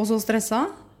og så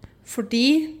stressa,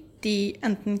 fordi de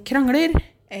enten krangler,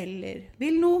 eller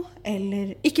vil noe,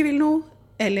 eller ikke vil noe,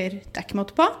 eller det ikke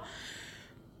måte på.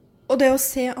 Og det å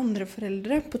se andre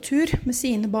foreldre på tur med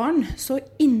sine barn, så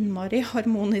innmari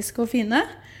harmoniske og fine,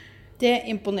 det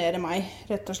imponerer meg,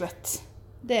 rett og slett.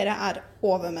 Dere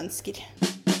overmennesker.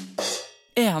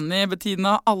 Enig,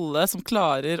 Bettina. Alle som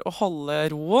klarer å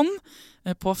holde roen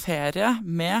på ferie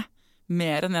med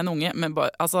mer enn en unge, men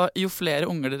jo flere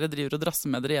unger dere driver og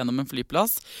drasser med dere gjennom en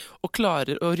flyplass, og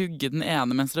klarer å rugge den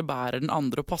ene mens dere bærer den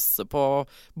andre og passer på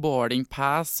boarding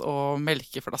pass og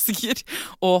melkeflasker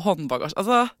og håndbagasje.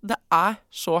 Det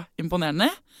så imponerende.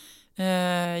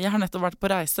 Jeg har nettopp vært på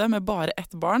reise med bare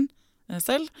ett barn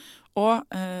selv, og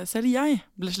selv jeg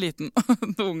ble sliten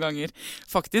noen ganger.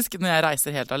 Faktisk, når jeg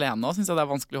reiser helt alene også, synes jeg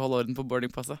det vanskelig å holde orden på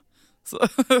boardingpasset. Så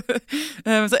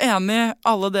enig,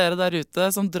 alle dere der ute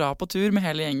som drar på tur med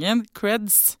hele gjengen,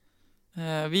 creds.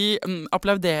 Vi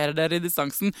applauderer dere i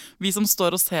distansen. Vi som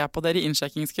står og ser på dere i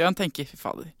innsjekkingskøen tenker, fy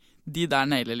fader, de der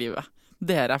nailer livet.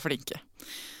 Dere flinke.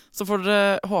 Så får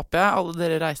dere, håper jeg, alle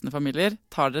dere reisende familier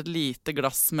tar dere et lite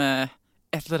glass med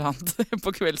et eller annet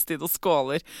på kveldstid og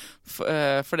skåler,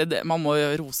 for man må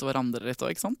jo rose hverandre litt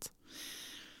også, ikke sant?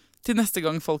 Til neste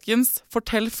gang, folkens,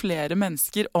 fortell flere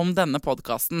mennesker om denne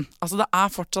podcasten. Det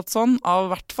fortsatt sånn, av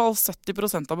hvert fall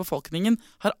 70% av befolkningen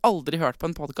har aldri hørt på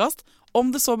en podcast,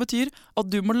 om det så betyr at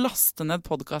du må laste ned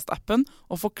podcast-appen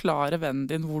og forklare vennen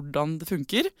din hvordan det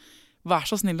funker. Vær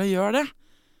så snill å gjøre det.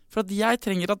 For at jeg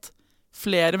trenger at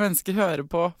flere mennesker hører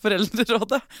på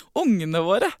Foreldrerådet. Ungene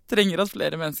våre trenger at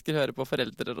flere mennesker hører på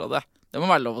Foreldrerådet. Det må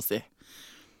være lov å si.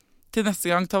 Til neste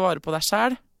gang, ta vare på deg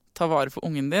selv, ta vare på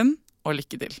ungen din, og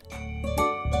lykke til.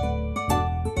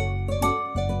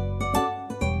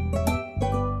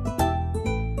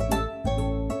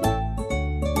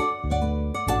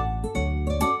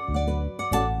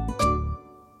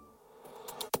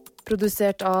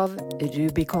 Produsert av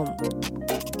Rubicon.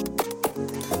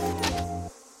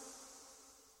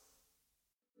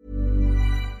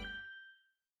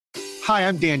 Hi,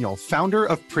 I'm Daniel, founder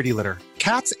of Pretty Litter.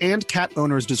 Cats and cat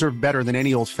owners deserve better than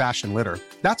any old-fashioned litter.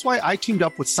 That's why I teamed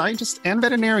up with scientists and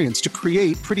veterinarians to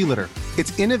create Pretty Litter.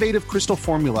 Its innovative crystal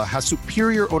formula has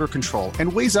superior odor control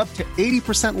and weighs up to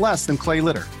 80% less than clay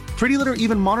litter. Pretty Litter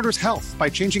even monitors health by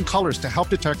changing colors to help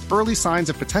detect early signs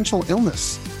of potential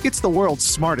illness. It's the world's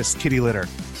smartest kitty litter.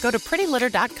 Go to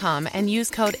prettylitter.com and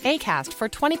use code ACAST for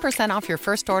 20% off your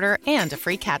first order and a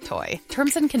free cat toy.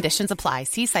 Terms and conditions apply.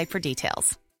 See site for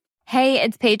details. Hey,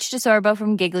 it's Paige DeSorbo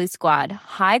from Giggly Squad.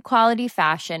 High quality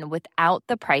fashion without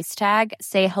the price tag.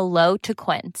 Say hello to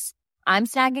Quince. I'm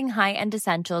snagging high-end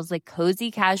essentials like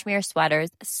cozy cashmere sweaters,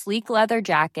 sleek leather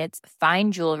jackets,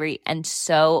 fine jewelry, and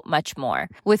so much more.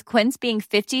 With Quince being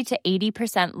 50 to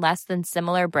 80% less than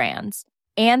similar brands.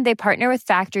 And they partner with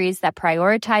factories that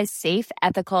prioritize safe,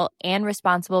 ethical, and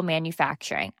responsible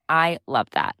manufacturing. I love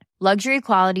that. Luxury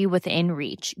quality within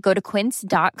reach. Go to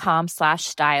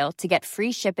quince.com/style to get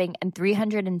free shipping and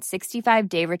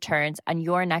 365-day returns on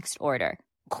your next order.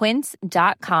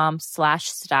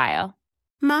 Quince.com/style.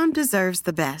 Mom deserves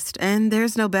the best, and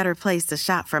there's no better place to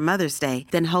shop for Mother's Day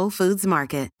than Whole Foods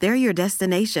Market. They're your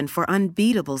destination for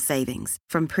unbeatable savings,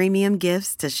 from premium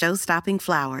gifts to show-stopping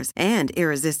flowers and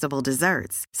irresistible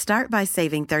desserts. Start by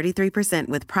saving 33%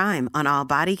 with Prime on all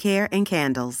body care and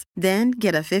candles. Then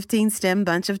get a 15-stem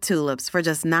bunch of tulips for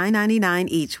just $9.99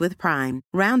 each with Prime.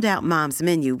 Round out Mom's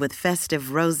menu with festive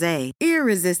rosé,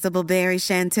 irresistible berry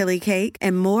chantilly cake,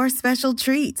 and more special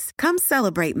treats. Come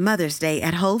celebrate Mother's Day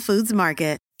at Whole Foods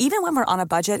Market. Even when we're on a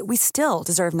budget, we still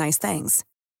deserve nice things.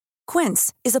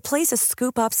 Quince is a place to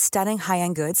scoop up stunning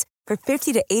high-end goods for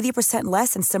 50 to 80%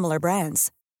 less than similar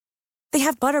brands. They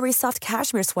have buttery soft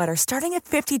cashmere sweaters starting at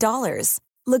 $50,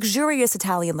 luxurious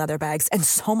Italian leather bags, and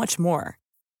so much more.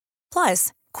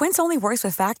 Plus, Quince only works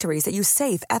with factories that use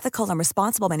safe, ethical, and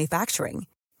responsible manufacturing.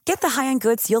 Get the high-end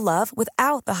goods you'll love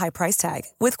without the high price tag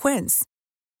with Quince.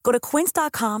 Go to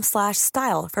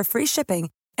quince.com/style for free shipping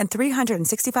and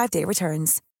 365-day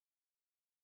returns.